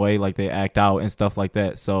certain way, like they act out and stuff like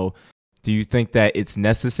that. So do you think that it's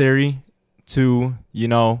necessary to, you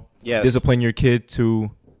know, Yes. discipline your kid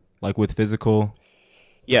to like with physical?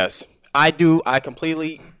 Yes, I do. I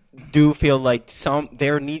completely do feel like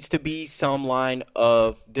there needs to be some line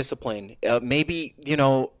of discipline. Maybe, you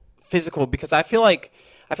know, physical, because I feel like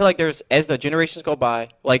there's, as the generations go by,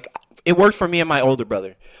 like it worked for me and my older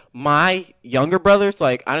brother. My younger brothers,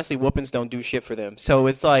 like honestly, whoopings don't do shit for them. So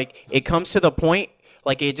it's like it comes to the point,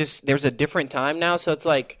 like there's a different time now. So it's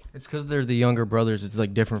like, It's because they're the younger brothers. It's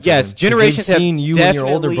like different. For yes, them. 'Cause generations they've have seen you definitely and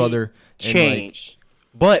your older brother and, like, changed,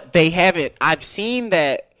 but they haven't. I've seen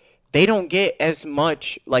that they don't get as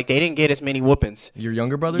much. Like they didn't get as many whoopings. your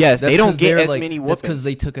younger brother. Yes, they don't get as many That's because whoopings.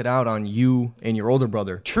 they took it out on you and your older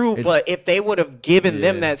brother. True, It's- but if they would have given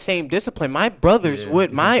them Yeah. that same discipline, my brothers Yeah, would.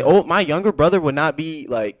 you My think so? younger brother would not be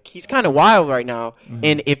like. He's kind of wild right now,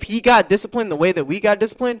 and if he got disciplined the way that we got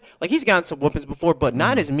disciplined, like he's gotten some whoopings before, but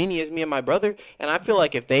not as many as me and my brother. And I feel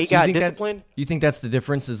like if they So you got think that- disciplined, you think that's the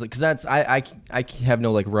difference? Is like because that's I have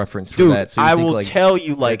no like reference for dude, that. So you I think, will like, tell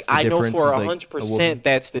you, like that's the I know difference for is, like, 100%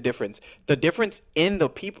 that's the difference. The difference in the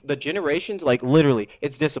people, the generations, like literally,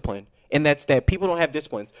 it's discipline, and that's that people don't have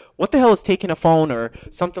discipline. What the hell is taking a phone or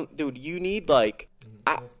something, dude? You need like,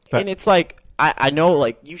 and it's like I know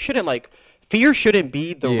like you shouldn't like. Fear shouldn't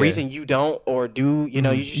be the Yeah. reason you don't or do, you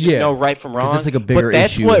know, you should just Yeah. know right from 'Cause wrong. it's, like, a bigger but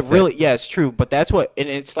that's issue what with that. really, yeah, it's true. But that's what, and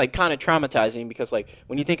it's like kind of traumatizing because like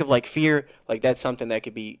when you think of like fear, like that's something that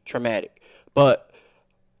could be traumatic. But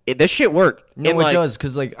this shit worked. No, and, it like, does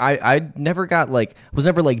because like I never got like was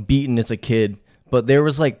never like beaten as a kid, but there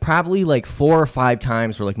was like probably like 4 or 5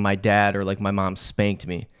 times where like my dad or like my mom spanked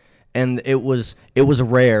me, and it was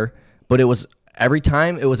rare, but it was every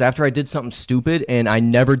time it was after I did something stupid and I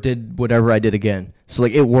never did whatever I did again. So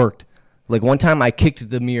like it worked. Like one time I kicked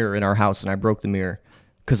the mirror in our house and I broke the mirror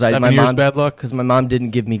because my 7 years mom bad luck? because my mom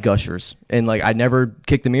didn't give me gushers, and like I never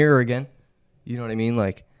kicked the mirror again. You know what I mean?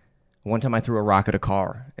 Like one time I threw a rock at a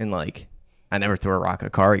car, and like I never threw a rock at a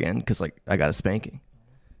car again because like I got a spanking.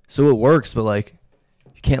 So it works, but like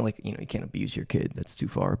you can't like you can't abuse your kid. That's too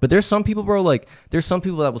far. But there's some people, bro. Like there's some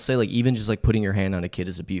people that will say like even just like putting your hand on a kid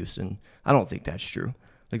is abuse, and I don't think that's true.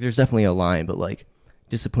 Like there's definitely a line, but like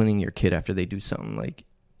disciplining your kid after they do something like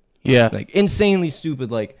insanely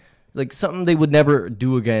stupid, like something they would never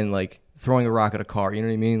do again, like throwing a rock at a car. You know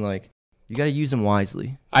what I mean? Like you got to use them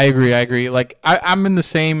wisely. I agree. Like I'm in the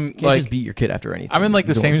same You can't like just beat your kid after anything. I'm in like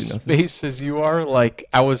the You don't same do nothing. space as you are. Like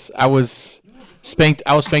I was spanked.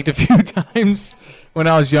 I was spanked a few times when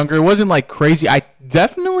I was younger. It wasn't like crazy. I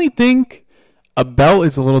definitely think a belt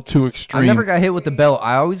is a little too extreme. I never got hit with the belt.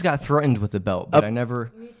 I always got threatened with the belt, but I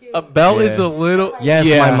never. A belt is Yeah. a little. Yes,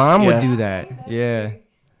 yeah, my mom would yeah. do that. Yeah.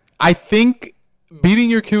 I think beating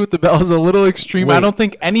your kid with the belt is a little extreme. I Wait. don't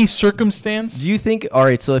think any circumstance Do you think? All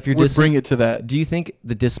right. So if you're would bring it to that. do you think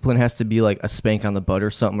the discipline has to be like a spank on the butt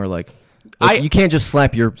or something, or like you can't just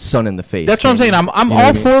slap your son in the face? That's what I'm can saying. you? I'm You know all what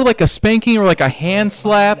I mean? for like a spanking or like a hand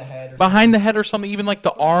slap behind the head or something, even like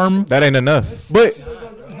the arm. That ain't enough. But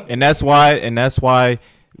And that's why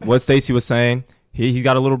what Stacy was saying, he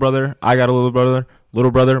got a little brother, I got a little brother.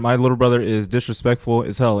 My little brother is disrespectful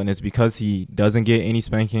as hell, and it's because he doesn't get any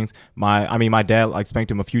spankings. My dad like spanked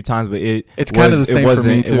him a few times, but It's kinda the same for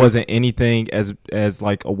me, It too. wasn't anything as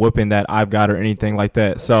like a whooping that I've got or anything like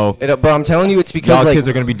that. So But I'm telling you, it's because Y'all like kids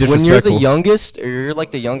are gonna be when you're the disrespectful. youngest or you're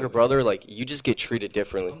like the younger brother, like you just get treated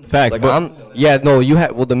differently. Facts, Like but- you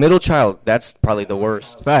have the middle child. That's probably the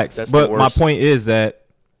worst. facts. That's the But my worst. point is that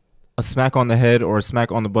a smack on the head or a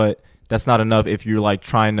smack on the butt, that's not enough if you're like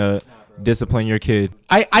trying to discipline your kid.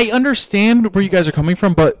 I understand where you guys are coming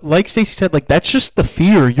from, but like Stacey said, like that's just the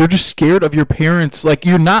fear. You're just scared of your parents. Like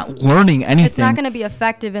you're not learning anything. It's not going to be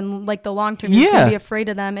effective in like the long term. You're going Yeah. to be afraid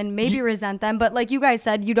of them and maybe resent them. But like you guys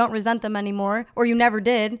said, you don't resent them anymore, or you never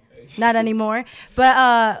did, not anymore. But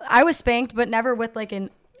I was spanked, but never with like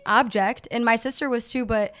an object, and my sister was too.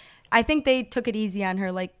 But I think they took it easy on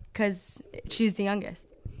her, like because she's the youngest.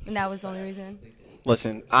 And that was the only reason.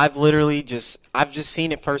 Listen, I've just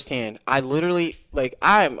seen it firsthand. I literally, like,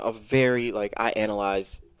 I'm a very, like, I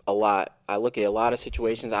analyze a lot. I look at a lot of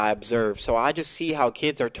situations. I observe. So I just see how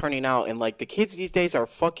kids are turning out. And, like, the kids these days are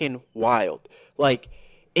fucking wild. Like,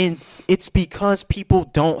 and it's because people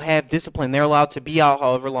don't have discipline. They're allowed to be out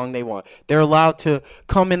however long they want. They're allowed to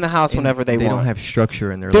come in the house whenever they want. They don't have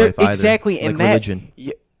structure in their life either. Exactly. Like and that, religion.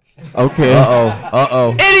 Yeah, okay.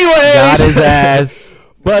 Uh-oh. Anyways. Got his ass.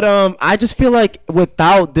 But I just feel like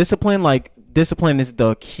without discipline, like discipline is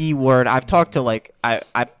the key word. I've talked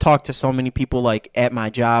to so many people like at my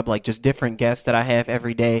job, like just different guests that I have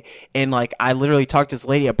every day, and like I literally talked to this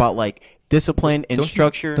lady about like discipline and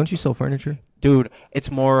structure. Don't you sell furniture? Dude, it's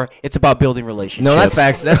about building relationships. No, that's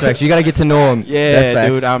facts. That's facts. You got to get to know them. Yeah,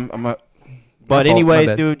 that's facts. dude, but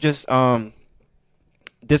anyways, dude, just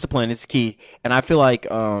discipline is key. And I feel like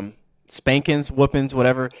spankings, whoopings,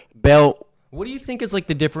 whatever, belt. What do you think is like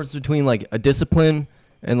the difference between like a discipline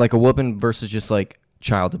and like a whooping versus just like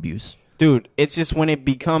child abuse? Dude, it's just when it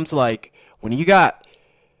becomes like when you got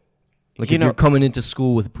like if you're coming into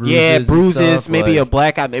school with bruises. Yeah, bruises, and stuff, maybe like, a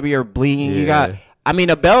black eye, maybe you're bleeding. Yeah. You got I mean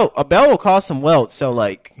a belt will cause some welts, so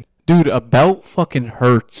like Dude, a belt fucking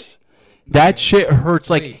hurts. That shit hurts.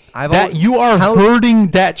 Like that, you are how- hurting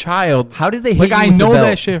that child. How did they hit Like you I with the know belt?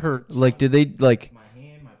 that shit hurts. Like did they like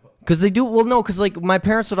because they do well no because like my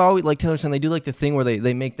parents would always like Taylor saying they do like the thing where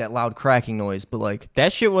they make that loud cracking noise but like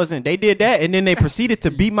that shit wasn't. They did that and then they proceeded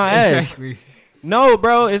to beat my ass. No,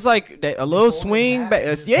 bro, it's like a little swing back.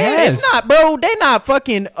 Yeah, it's not, bro. They not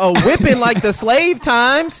fucking whipping like the slave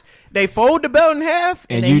times. They fold the belt in half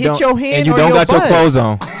and they hit your hand and you or don't your got butt. your clothes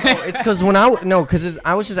on. it's because when I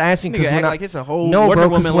was just asking This nigga because act when like it's a whole no Wonder bro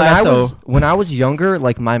 'cause Woman when lasso. when I was younger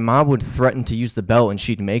like my mom would threaten to use the belt and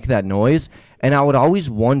she'd make that noise and I would always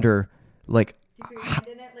wonder like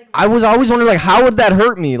I was always wondering like how would that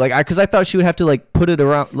hurt me like because I thought she would have to like put it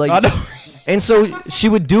around like I know. and so she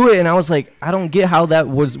would do it and I was like I don't get how that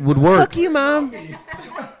would work. Fuck you, mom.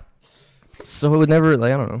 So it would never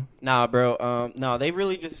like I don't know. Nah, bro. No, they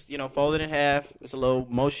really just fold it in half. It's a little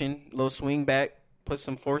motion, little swing back, put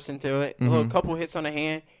some force into it. A little couple hits on the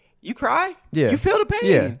hand. You cry. Yeah. You feel the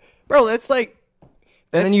pain. Yeah. Bro, that's like.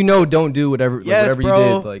 And then don't do whatever Yes, whatever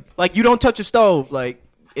bro. you did like you don't touch a stove like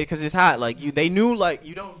because it's hot. Like they knew like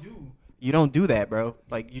you don't do that, bro.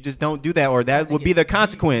 Like you just don't do that or that would be the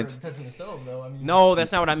consequence. No,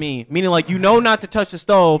 that's not what I mean. Meaning like not to touch the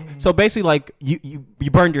stove. So basically like you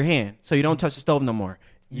burned your hand. So you don't touch the stove no more.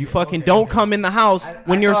 You fucking don't come in the house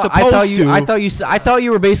when you're supposed to. I thought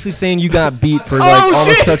you were basically saying you got beat for like almost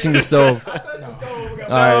shit! touching the stove.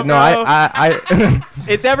 All right, no, I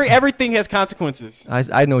It's everything has consequences.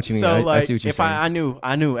 I know what you mean. So I like, see what you're if saying.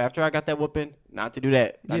 I knew after I got that whooping not to do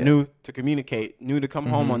that. I Yeah. knew to communicate, knew to come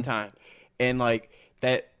home on time, and like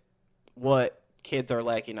that, what kids are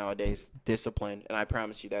lacking nowadays, discipline. And I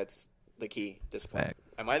promise you, that's the key. Discipline. Fact.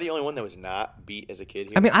 Am I the only one that was not beat as a kid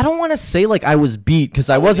here? I mean, I don't want to say like I was beat because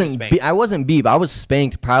I wasn't. I wasn't beat, but I was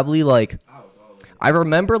spanked probably like. I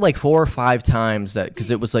remember like 4 or 5 times that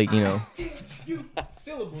because it was like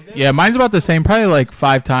Yeah, mine's about the same. Probably like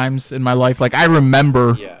 5 times in my life. Like I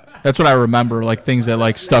remember. Yeah. That's what I remember. Like things that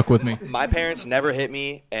like stuck with me. My parents never hit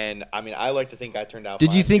me, and I mean, I like to think I turned out. Did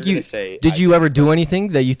fine. you think You're you gonna say did I- you ever do anything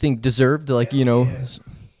that you think deserved like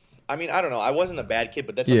I mean, I don't know. I wasn't a bad kid,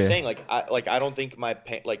 but that's what Yeah. I'm saying. Like, I don't think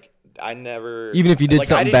I never. Even if you did like, I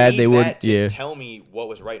something didn't bad, need they would- that to yeah. tell me what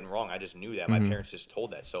was right and wrong. I just knew that. My parents just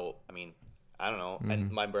told that. So I mean, I don't know.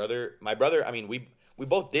 And my brother. I mean, we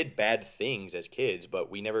both did bad things as kids, but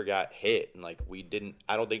we never got hit, and like we didn't.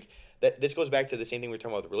 I don't think that this goes back to the same thing we were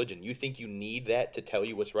talking about with religion. You think you need that to tell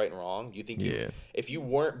you what's right and wrong? You think if you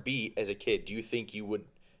weren't beat as a kid, do you think you would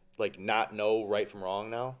like not know right from wrong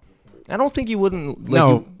now? I don't think you wouldn't. Like,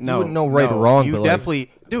 No, you wouldn't know right no. or wrong. You but, like,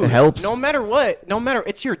 definitely, dude. it helps. No matter what,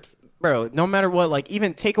 it's your bro. No matter what, like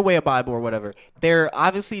even take away a Bible or whatever. There are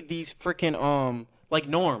obviously these freaking like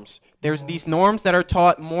norms. There's these norms that are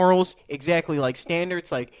taught, morals, exactly like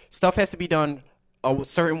standards. Like stuff has to be done a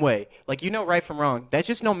certain way. Like right from wrong. That's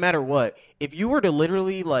just no matter what. If you were to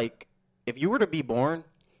literally like, if you were to be born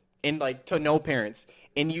and like to no parents.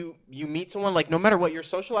 And you meet someone, like, no matter what, you're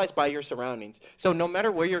socialized by your surroundings. So no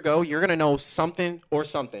matter where you go, you're going to know something or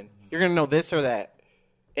something. You're going to know this or that.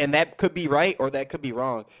 And that could be right or that could be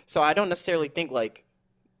wrong. So I don't necessarily think, like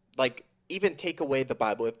even take away the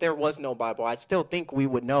Bible. If there was no Bible, I still think we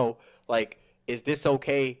would know, like, is this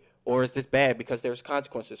okay or is this bad? Because there's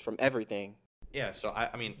consequences from everything. Yeah, so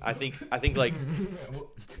I mean, I think like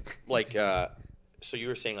so you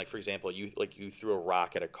were saying, like, for example, you threw a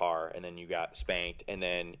rock at a car and then you got spanked, and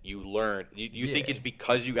then you learned. You think it's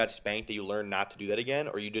because you got spanked that you learned not to do that again,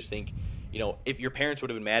 or you just think, if your parents would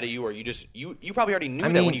have been mad at you, or you probably already knew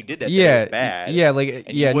that when you did that, that it was bad. Yeah, like,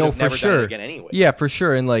 yeah, no, for sure. Done it again anyway. Yeah, for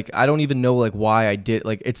sure. And like, I don't even know like why I did.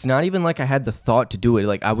 Like, it's not even like I had the thought to do it.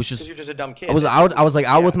 Like, I was just. Because you're just a dumb kid. I was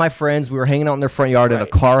out with my friends. We were hanging out in their front yard, and a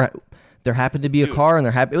car. There happened to be a car, and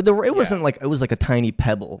it wasn't like, it was like a tiny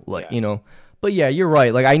pebble, like But yeah, you're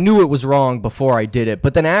right. Like, I knew it was wrong before I did it,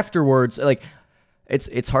 but then afterwards, like,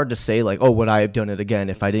 it's hard to say like, oh, would I have done it again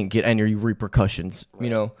if I didn't get any repercussions,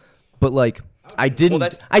 But like, I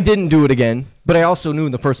didn't do it again, but I also knew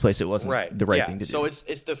in the first place it wasn't the right thing to do. So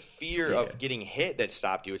it's the fear of getting hit that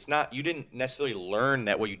stopped you. It's not, you didn't necessarily learn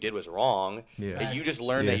that what you did was wrong. Yeah. You just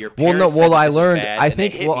learned that your parents said I this learned. is bad, I and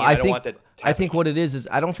think. they hit Well, me. I think what it is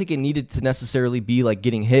I don't think it needed to necessarily be like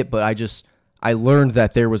getting hit, but I learned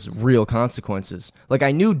that there was real consequences. Like,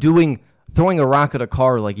 I knew throwing a rock at a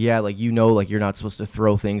car, like, like, like, you're not supposed to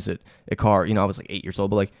throw things at a car. I was like 8 years old,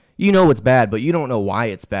 but like, it's bad, but you don't know why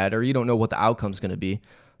it's bad, or you don't know what the outcome's going to be.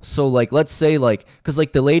 So like, let's say like, cause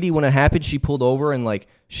like the lady, when it happened, she pulled over and like,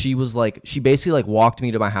 she basically like walked me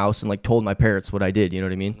to my house and like told my parents what I did. You know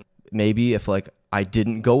what I mean? Maybe if like I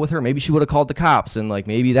didn't go with her, maybe she would have called the cops, and like,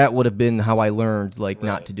 maybe that would have been how I learned like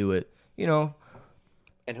not to do it,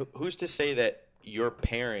 And who's to say that your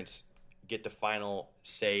parents get the final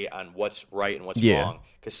say on what's right and what's wrong?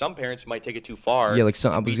 Because some parents might take it too far. Yeah, like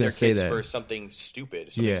I was beat gonna their say kids that for something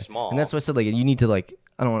stupid, something small. And that's why I said like, you need to like,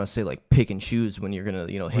 I don't want to say like pick and choose when you're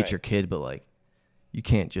gonna hit your kid, but like, you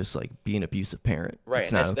can't just like be an abusive parent. Right,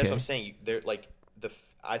 it's and not okay. That's what I'm saying.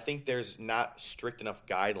 I think there's not strict enough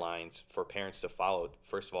guidelines for parents to follow.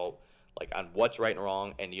 First of all, like on what's right and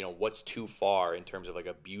wrong, and what's too far in terms of like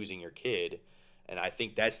abusing your kid. And I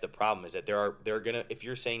think that's the problem, is that if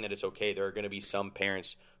you're saying that it's okay, there are gonna be some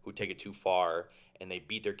parents who take it too far and they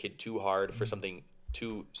beat their kid too hard for something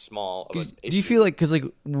too small of an issue. Do you feel like, because like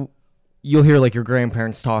you'll hear like your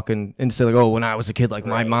grandparents talking and say like, oh, when I was a kid, like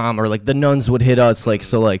my mom or like the nuns would hit us, like,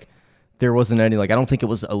 so like there wasn't any, like, I don't think it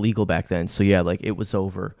was illegal back then, so yeah, like it was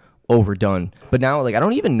overdone. But now, like, I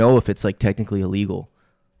don't even know if it's like technically illegal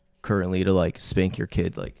currently to like spank your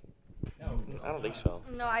kid. Like, I don't think so.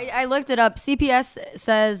 No, I looked it up. CPS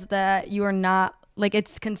says that you are not, like,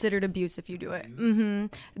 it's considered abuse if you do it. Mm-hmm.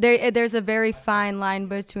 There's a very fine line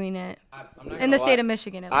between it in the state of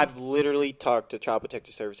Michigan. I've literally talked to Child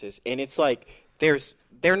Protective Services, and it's like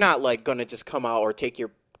they're not like gonna just come out or take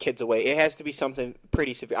your kids away. It has to be something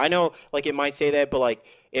pretty severe. I know, like, it might say that, but like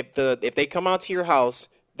if they come out to your house,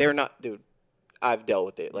 they're not, dude. I've dealt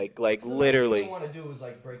with it, like so literally. What you want to do is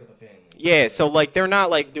like break up a family. Yeah, so like they're not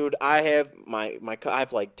like, dude. I have I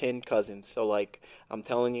have like 10 cousins, so like I'm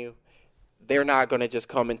telling you, they're not gonna just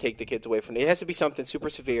come and take the kids away from it. It has to be something super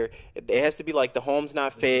severe. It has to be like the home's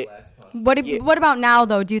not fit. What about now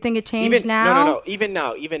though? Do you think it changed now? No. Even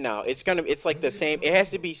now, it's like the same. It has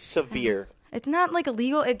to be severe. It's not like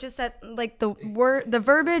illegal. It just says like the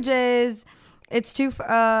verbiage is. It's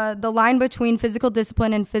the line between physical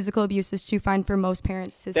discipline and physical abuse is too fine for most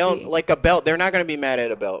parents to see. Like a belt, they're not going to be mad at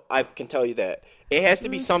a belt. I can tell you that. It has to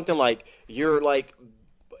be something like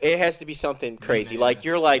it has to be something crazy. Like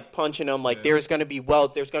you're like punching them. Like there's going to be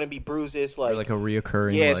welts. There's going to be bruises. Like a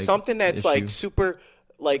reoccurring. Something that's issue. Like super.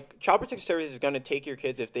 Like Child Protective Services is going to take your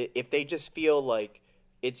kids if they just feel like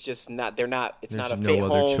it's just not. They're not. It's There's not a no fit other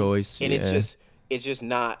home. choice. And it's just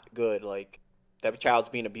not good. Like. That child's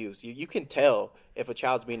being abused. You can tell if a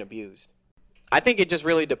child's being abused. I think it just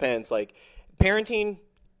really depends. Like parenting,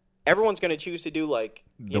 everyone's gonna choose to do like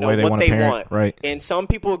what they want. Right. And some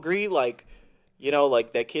people agree like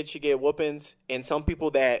like that kids should get whoopings, and some people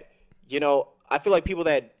that I feel like people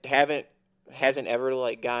that hasn't ever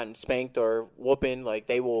like gotten spanked or whooping, like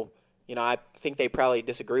they will I think they probably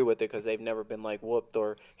disagree with it because they've never been like whooped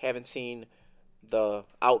or haven't seen the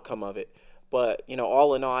outcome of it. But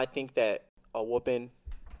all in all, I think that a whooping,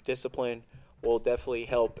 discipline will definitely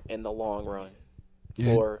help in the long run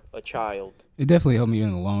for a child. It definitely helped me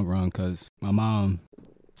in the long run because my mom,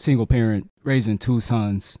 single parent, raising 2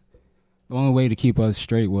 sons, the only way to keep us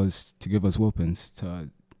straight was to give us whoopings, to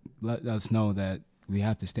let us know that we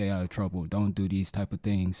have to stay out of trouble, don't do these type of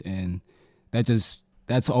things. And that's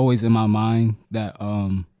always in my mind that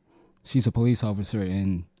she's a police officer,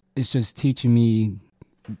 and it's just teaching me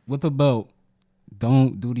with a belt,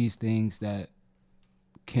 don't do these things that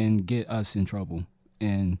can get us in trouble.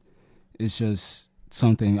 And it's just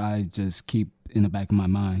something I just keep in the back of my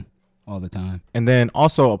mind all the time. And then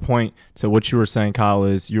also a point to what you were saying, Kyle,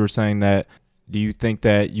 is you were saying that do you think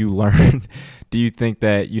that you learn? Do you think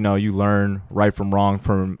that you learn right from wrong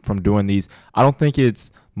from doing these? I don't think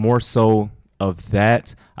it's more so of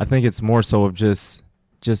that. I think it's more so of just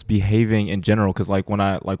behaving in general. Because like what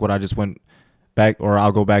I just went back, or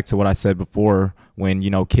I'll go back to what I said before, when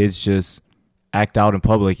kids just act out in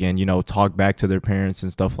public and talk back to their parents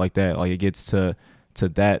and stuff like that. Like it gets to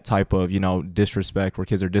that type of disrespect, where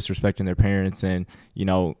kids are disrespecting their parents, and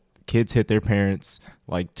kids hit their parents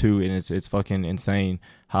like too, and it's fucking insane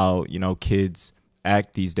how kids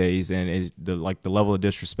act these days, and the level of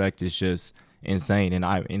disrespect is just insane. And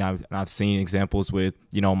I've seen examples with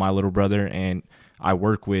my little brother, and I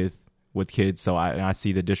work with kids, so I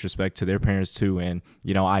see the disrespect to their parents too, and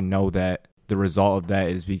I know that the result of that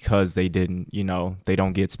is because they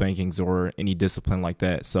don't get spankings or any discipline like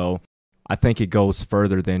that. So I think it goes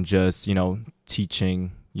further than just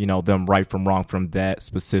teaching them right from wrong from that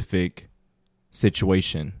specific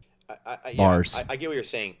situation. Bars. I get what you're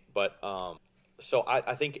saying, but so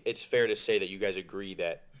I think it's fair to say that you guys agree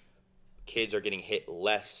that kids are getting hit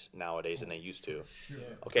less nowadays than they used to. Sure.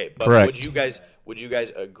 Okay, but correct. would you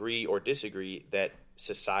guys agree or disagree that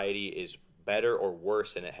society is better or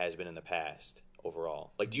worse than it has been in the past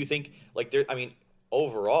overall? Like, do you think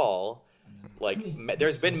overall, like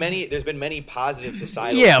there's been many positive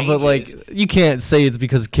societal changes. But like you can't say it's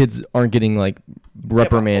because kids aren't getting like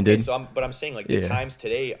reprimanded. But I'm saying like the times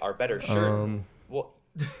today are better. Sure.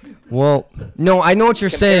 Well, no, I know what you're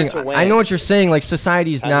saying. To when? I know what you're saying. Like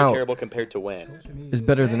society is now terrible compared to when is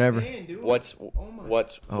better than ever. When the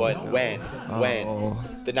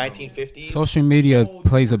 1950s. Social media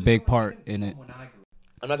plays a big part in it.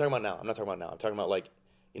 I'm not talking about now. I'm talking about like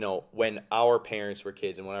when our parents were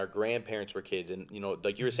kids and when our grandparents were kids, and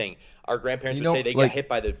like you were saying, our grandparents would say they got hit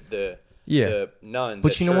by the nuns.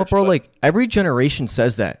 But you know what, bro? Like every generation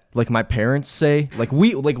says that. Like my parents say, like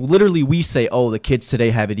literally we say, oh, the kids today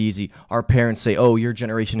have it easy. Our parents say, oh, your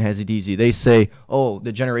generation has it easy. They say, oh,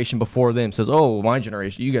 the generation before them says, oh, my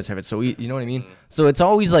generation, you guys have it so easy. You know what I mean? Mm-hmm. So it's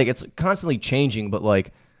always like it's constantly changing. But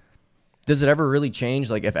like, does it ever really change?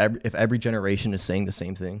 Like if every generation is saying the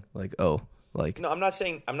same thing, like no, I'm not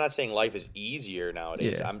saying life is easier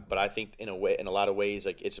nowadays. Yeah. But I think in a lot of ways,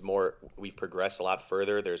 like it's more. We've progressed a lot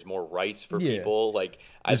further. There's more rights for people. Like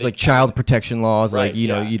there's like child protection laws. Right, like you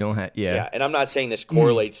don't have. Yeah. And I'm not saying this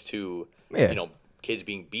correlates to kids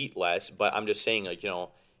being beat less, but I'm just saying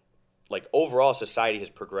like overall society has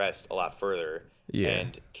progressed a lot further,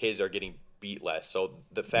 and kids are getting beat less. So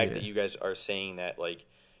the fact that you guys are saying that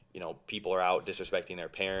people are out disrespecting their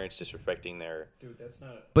parents, disrespecting their. Dude, that's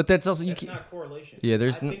not. But that's also that's not correlation. Yeah,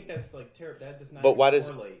 there's. I think that's like terrible. That does not. But why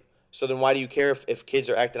correlate. So then why do you care if kids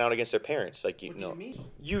are acting out against their parents? Like What do you mean?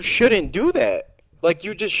 You shouldn't do that. Like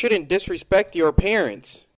you just shouldn't disrespect your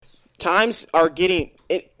parents. Times are getting.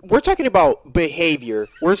 We're talking about behavior.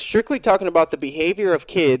 We're strictly talking about the behavior of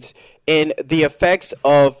kids and the effects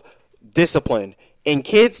of discipline. And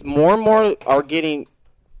kids more and more are getting.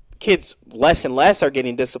 Kids less and less are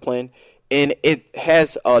getting disciplined, and it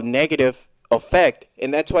has a negative effect.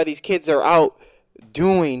 And that's why these kids are out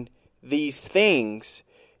doing these things,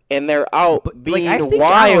 and they're out being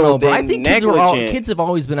wild and negligent. Kids have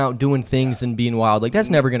always been out doing things and being wild. Like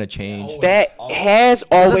that's never gonna change. That has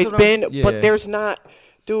always been, but there's not,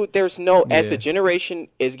 dude. There's no as the generation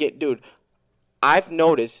is dude. I've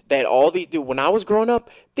noticed that all these when I was growing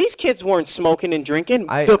up, these kids weren't smoking and drinking.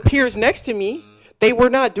 The peers next to me. They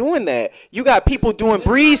were not doing that. You got people doing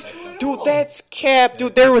breeze. Dude, that's cap.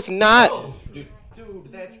 Dude, there was not. Dude,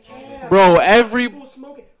 that's cap. Bro, every.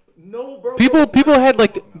 No, bro. People had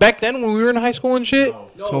like back then when we were in high school and shit.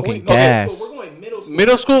 Smoking gas. We're going middle school.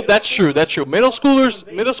 Middle school, that's true. Middle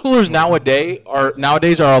schoolers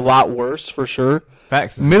nowadays are a lot worse for sure.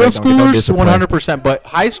 Facts. Middle schoolers, 100%, but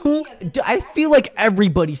high school. I feel like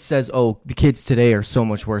everybody says, "Oh, the kids today are so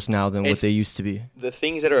much worse now than what they used to be." The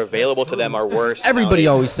things that are available to them are worse. Everybody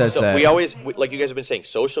nowadays. always says that. We always, like you guys have been saying,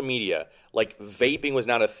 social media, like vaping was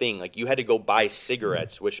not a thing. Like you had to go buy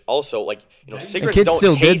cigarettes, which also, like cigarettes kids don't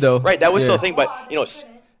still taste. did, though. Right, that was still a thing, but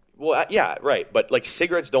well, yeah, right. But like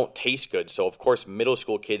cigarettes don't taste good, so of course middle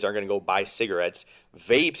school kids aren't going to go buy cigarettes.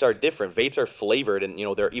 Vapes are different. Vapes are flavored, and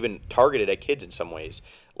they're even targeted at kids in some ways.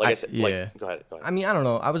 Like I said, go ahead. I mean, I don't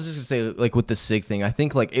know. I was just gonna say, like with the cig thing, I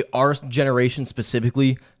think like our generation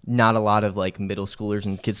specifically, not a lot of like middle schoolers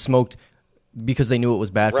and kids smoked because they knew it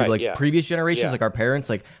was bad for like previous generations, like our parents.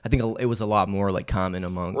 Like I think it was a lot more like common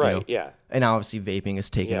among and obviously vaping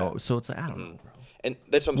is taking over. So it's like I don't know, bro. And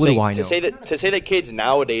that's what I'm saying. To say that kids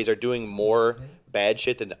nowadays are doing more bad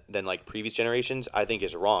shit than like previous generations, I think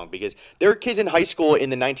is wrong, because there are kids in high school in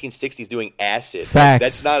the 1960s doing acid. Facts.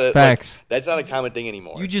 That's not a Facts. Like, that's not a common thing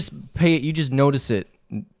anymore. You just pay it. You just notice it,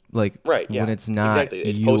 like right? Yeah. when it's not. Exactly.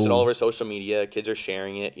 It's posted all over social media. Kids are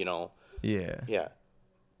sharing it. Yeah. Yeah.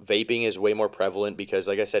 Vaping is way more prevalent because,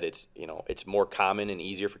 like I said, it's it's more common and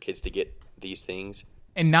easier for kids to get these things.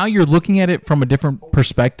 And now you're looking at it from a different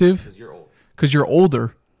perspective because you're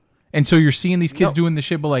older, and so you're seeing these kids doing this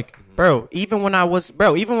shit. But like, Bro, even when I was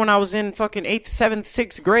in fucking 8th, 7th,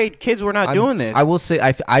 6th grade, kids were not doing this. I will say,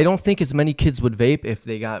 I don't think as many kids would vape if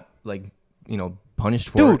they got like punished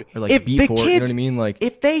for Dude, it or like if beat the for kids, it. You know what I mean? Like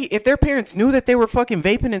if their parents knew that they were fucking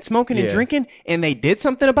vaping and smoking and Yeah. drinking and they did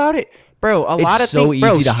something about it, bro, a lot of so things,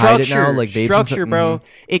 bro, easy to hide it now, like vapes and structure, stuff. bro.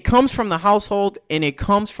 It comes from the household and it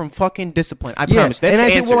comes from fucking discipline. I promise. That's and the I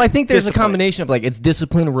think, answer. well, I think there's Discipline. a combination of like it's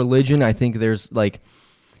discipline, religion. I think there's like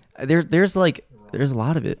there's a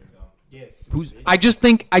lot of it. I just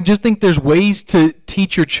think there's ways to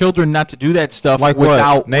teach your children not to do that stuff. Like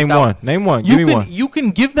without what? Name one. Name one. You Give me can one. you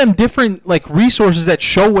can give them different like resources that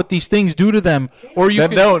show what these things do to them, or you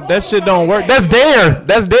can, That shit don't work. That's dare.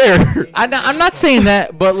 That's dare. I'm not saying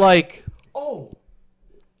that, but like,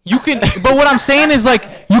 you can. But what I'm saying is like,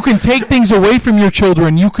 you can take things away from your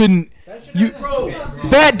children.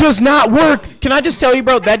 That does not work. Can I just tell you,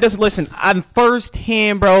 bro? That doesn't. Listen, I'm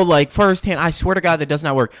firsthand, bro. Like firsthand. I swear to God, that does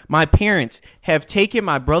not work. My parents have taken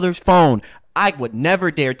my brother's phone. I would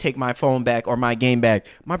never dare take my phone back or my game back.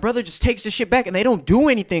 My brother just takes the shit back and they don't do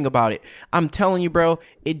anything about it. I'm telling you, bro.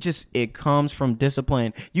 It comes from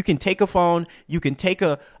discipline. You can take a phone. You can take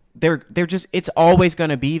a. They're just. It's always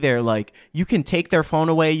gonna be there. Like you can take their phone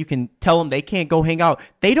away. You can tell them they can't go hang out.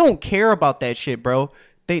 They don't care about that shit, bro.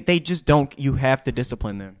 They just don't. You have to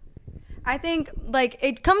discipline them. I think like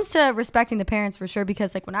it comes to respecting the parents for sure,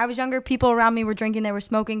 because like when I was younger, people around me were drinking, they were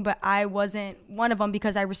smoking, but I wasn't one of them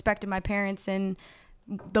because I respected my parents and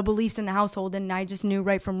the beliefs in the household, and I just knew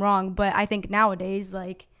right from wrong. But I think nowadays,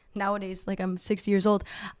 like I'm 60 years old,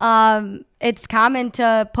 it's common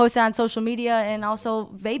to post it on social media and also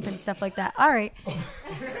vape and stuff like that. All right.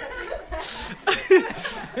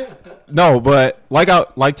 No, but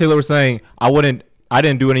like Taylor was saying, I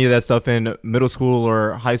didn't do any of that stuff in middle school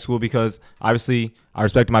or high school because obviously I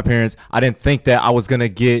respected my parents. I didn't think that I was going to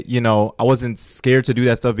get, I wasn't scared to do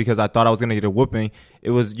that stuff because I thought I was going to get a whooping.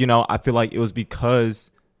 It was, I feel like it was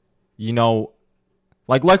because,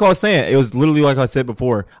 like I was saying, it was literally like I said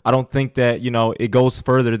before. I don't think that, it goes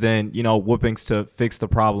further than, whoopings to fix the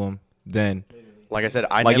problem then. Like I said,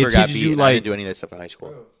 I Like, never it got teaches beat. you, I like- didn't do any of that stuff in high school.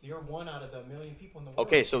 Bro, you're one out of the million people in the world.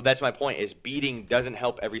 Okay, so that's my point. Is beating doesn't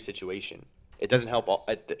help every situation. It doesn't help all.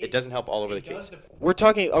 It doesn't help all over the case. We're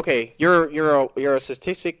talking. Okay, you're a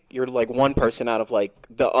statistic. You're like one person out of like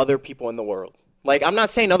the other people in the world. Like I'm not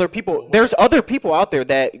saying other people. There's other people out there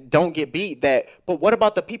that don't get beat. But what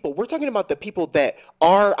about the people? We're talking about the people that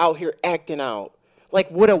are out here acting out.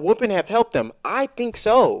 Like would a whooping have helped them? I think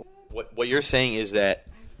so. What you're saying is that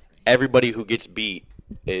everybody who gets beat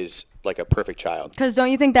is like a perfect child. Because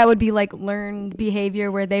don't you think that would be like learned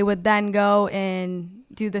behavior where they would then go and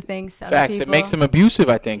do the things to other facts. It people? makes them abusive,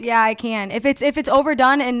 I think. Yeah, I can. If it's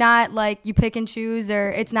overdone and not like you pick and choose,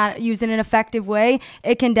 or it's not used in an effective way,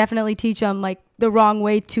 it can definitely teach them like the wrong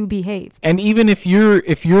way to behave. And even if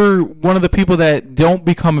you're one of the people that don't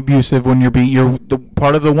become abusive when you're beat, you're the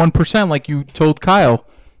part of the 1%. Like you told Kyle,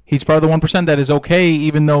 he's part of the 1% that is okay,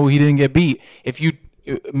 even though he didn't get beat. If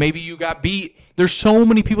maybe you got beat. There's so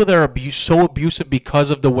many people that are so abusive because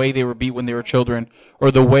of the way they were beat when they were children,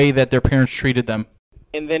 or the way that their parents treated them.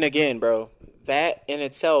 And then again, bro, that in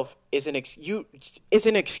itself is an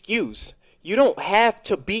excuse. You don't have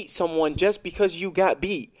to beat someone just because you got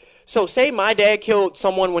beat. So say my dad killed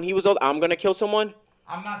someone when he was old, I'm going to kill someone.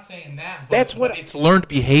 I'm not saying that. That's what it's learned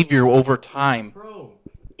behavior over time. Bro,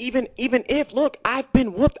 even if, look, I've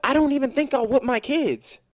been whooped. I don't even think I'll whoop my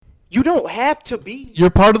kids. You don't have to be. You're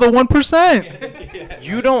part of the 1%.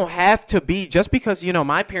 You don't have to be. Just because,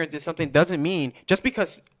 my parents did something doesn't mean, just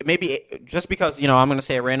because, I'm going to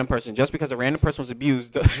say a random person, just because a random person was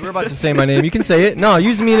abused. You were about to say my name. You can say it. No,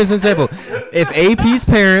 use me as an example. If AP's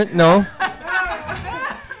parent, no.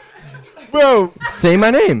 Bro. Say my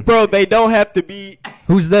name. Bro, they don't have to be.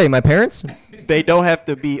 Who's they? My parents? They don't have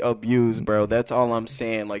to be abused, bro. That's all I'm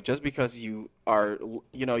saying. Like, just because you are,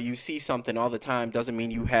 you see something all the time doesn't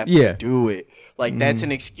mean you have to do it. Like, that's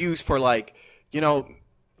an excuse for, like,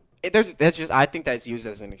 I think that's used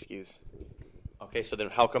as an excuse. Okay, so then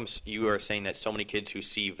how come you are saying that so many kids who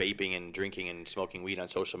see vaping and drinking and smoking weed on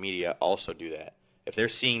social media also do that? If they're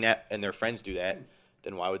seeing that and their friends do that,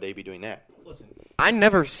 then why would they be doing that? Listen, I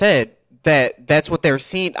never said that that's what they're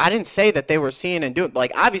seeing. I didn't say that they were seeing and doing.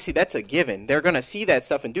 Like, obviously, that's a given. They're going to see that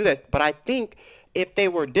stuff and do that. But I think if they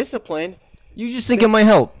were disciplined. You just think it might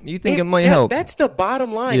help. You think it might help. That's the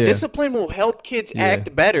bottom line. Yeah. Discipline will help kids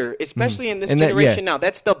act better, especially in this generation now.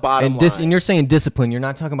 That's the bottom line. And you're saying discipline. You're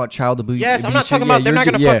not talking about child abuse. Yes, I'm not talking about they're not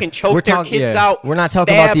going to fucking choke their kids out. We're not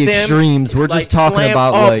talking about the extremes. We're just talking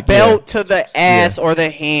about like a belt to the ass or the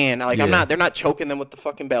hand. Like they're not choking them with the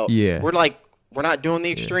fucking belt. Yeah. We're not doing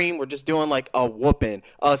the extreme. We're just doing like a whooping,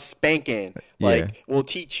 a spanking. Like we'll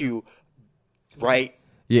teach you right.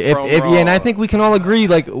 Yeah, and I think we can all agree,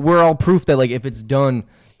 like, we're all proof that, like, if it's done,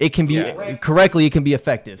 it can be correctly, it can be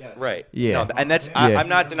effective. Yeah. Right. Yeah. No, and that's I'm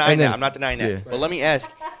not denying that. I'm not denying that. Yeah. But let me ask,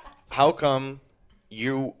 how come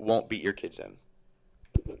you won't beat your kids then?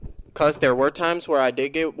 Because there were times where I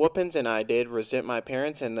did get whoopings and I did resent my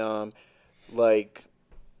parents, and like,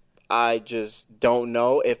 I just don't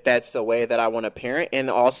know if that's the way that I want to parent. And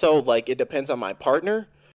also, like, it depends on my partner.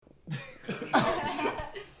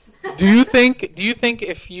 Do you think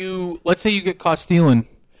if you, let's say you get caught stealing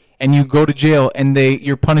and you go to jail and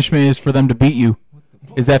your punishment is for them to beat you,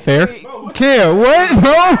 is that fair? Care what?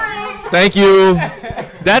 No. Thank you.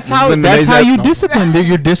 That's how you discipline.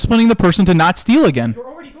 You're disciplining the person to not steal again. You're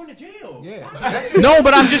already going to jail. Yeah. No,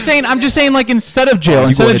 but I'm just saying like instead of jail,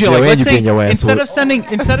 like, let's say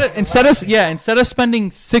instead of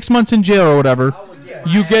spending 6 months in jail or whatever,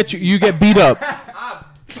 you get beat up.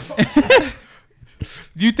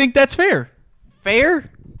 Do you think that's fair?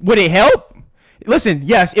 Fair? Would it help? Listen,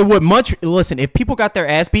 yes, it would much. Listen, if people got their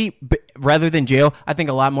ass beat rather than jail, I think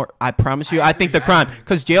a lot more. I promise you, I think the crime,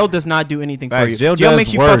 because jail does not do anything for you. Jail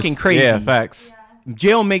makes you fucking crazy. Yeah, facts.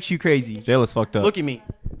 Jail makes you crazy. Jail is fucked up. Look at me.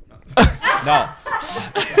 No,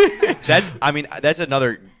 that's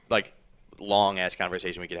another like long ass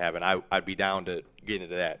conversation we could have, and I'd be down to get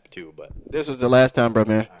into that too. But this was the last time, bro,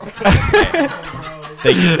 man.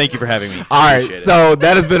 Thank you for having me. All right, so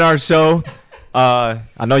that has been our show. I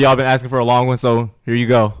know y'all been asking for a long one, so here you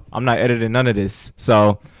go. I'm not editing none of this.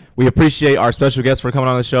 So we appreciate our special guests for coming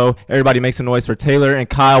on the show. Everybody make some noise for Taylor and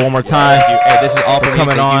Kyle one more time. Hey, this is all for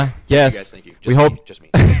coming on. Yes. Thank you. We hope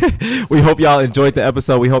we hope y'all enjoyed the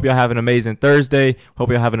episode. We hope y'all have an amazing Thursday. Hope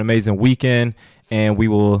y'all have an amazing weekend, and we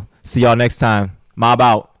will see y'all next time. Mob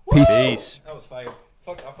out. Peace. That was fire.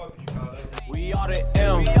 I fuck with you, Kyle. We are the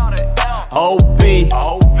M.O.B.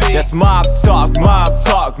 That's mob talk,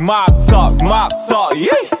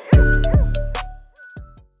 yeah.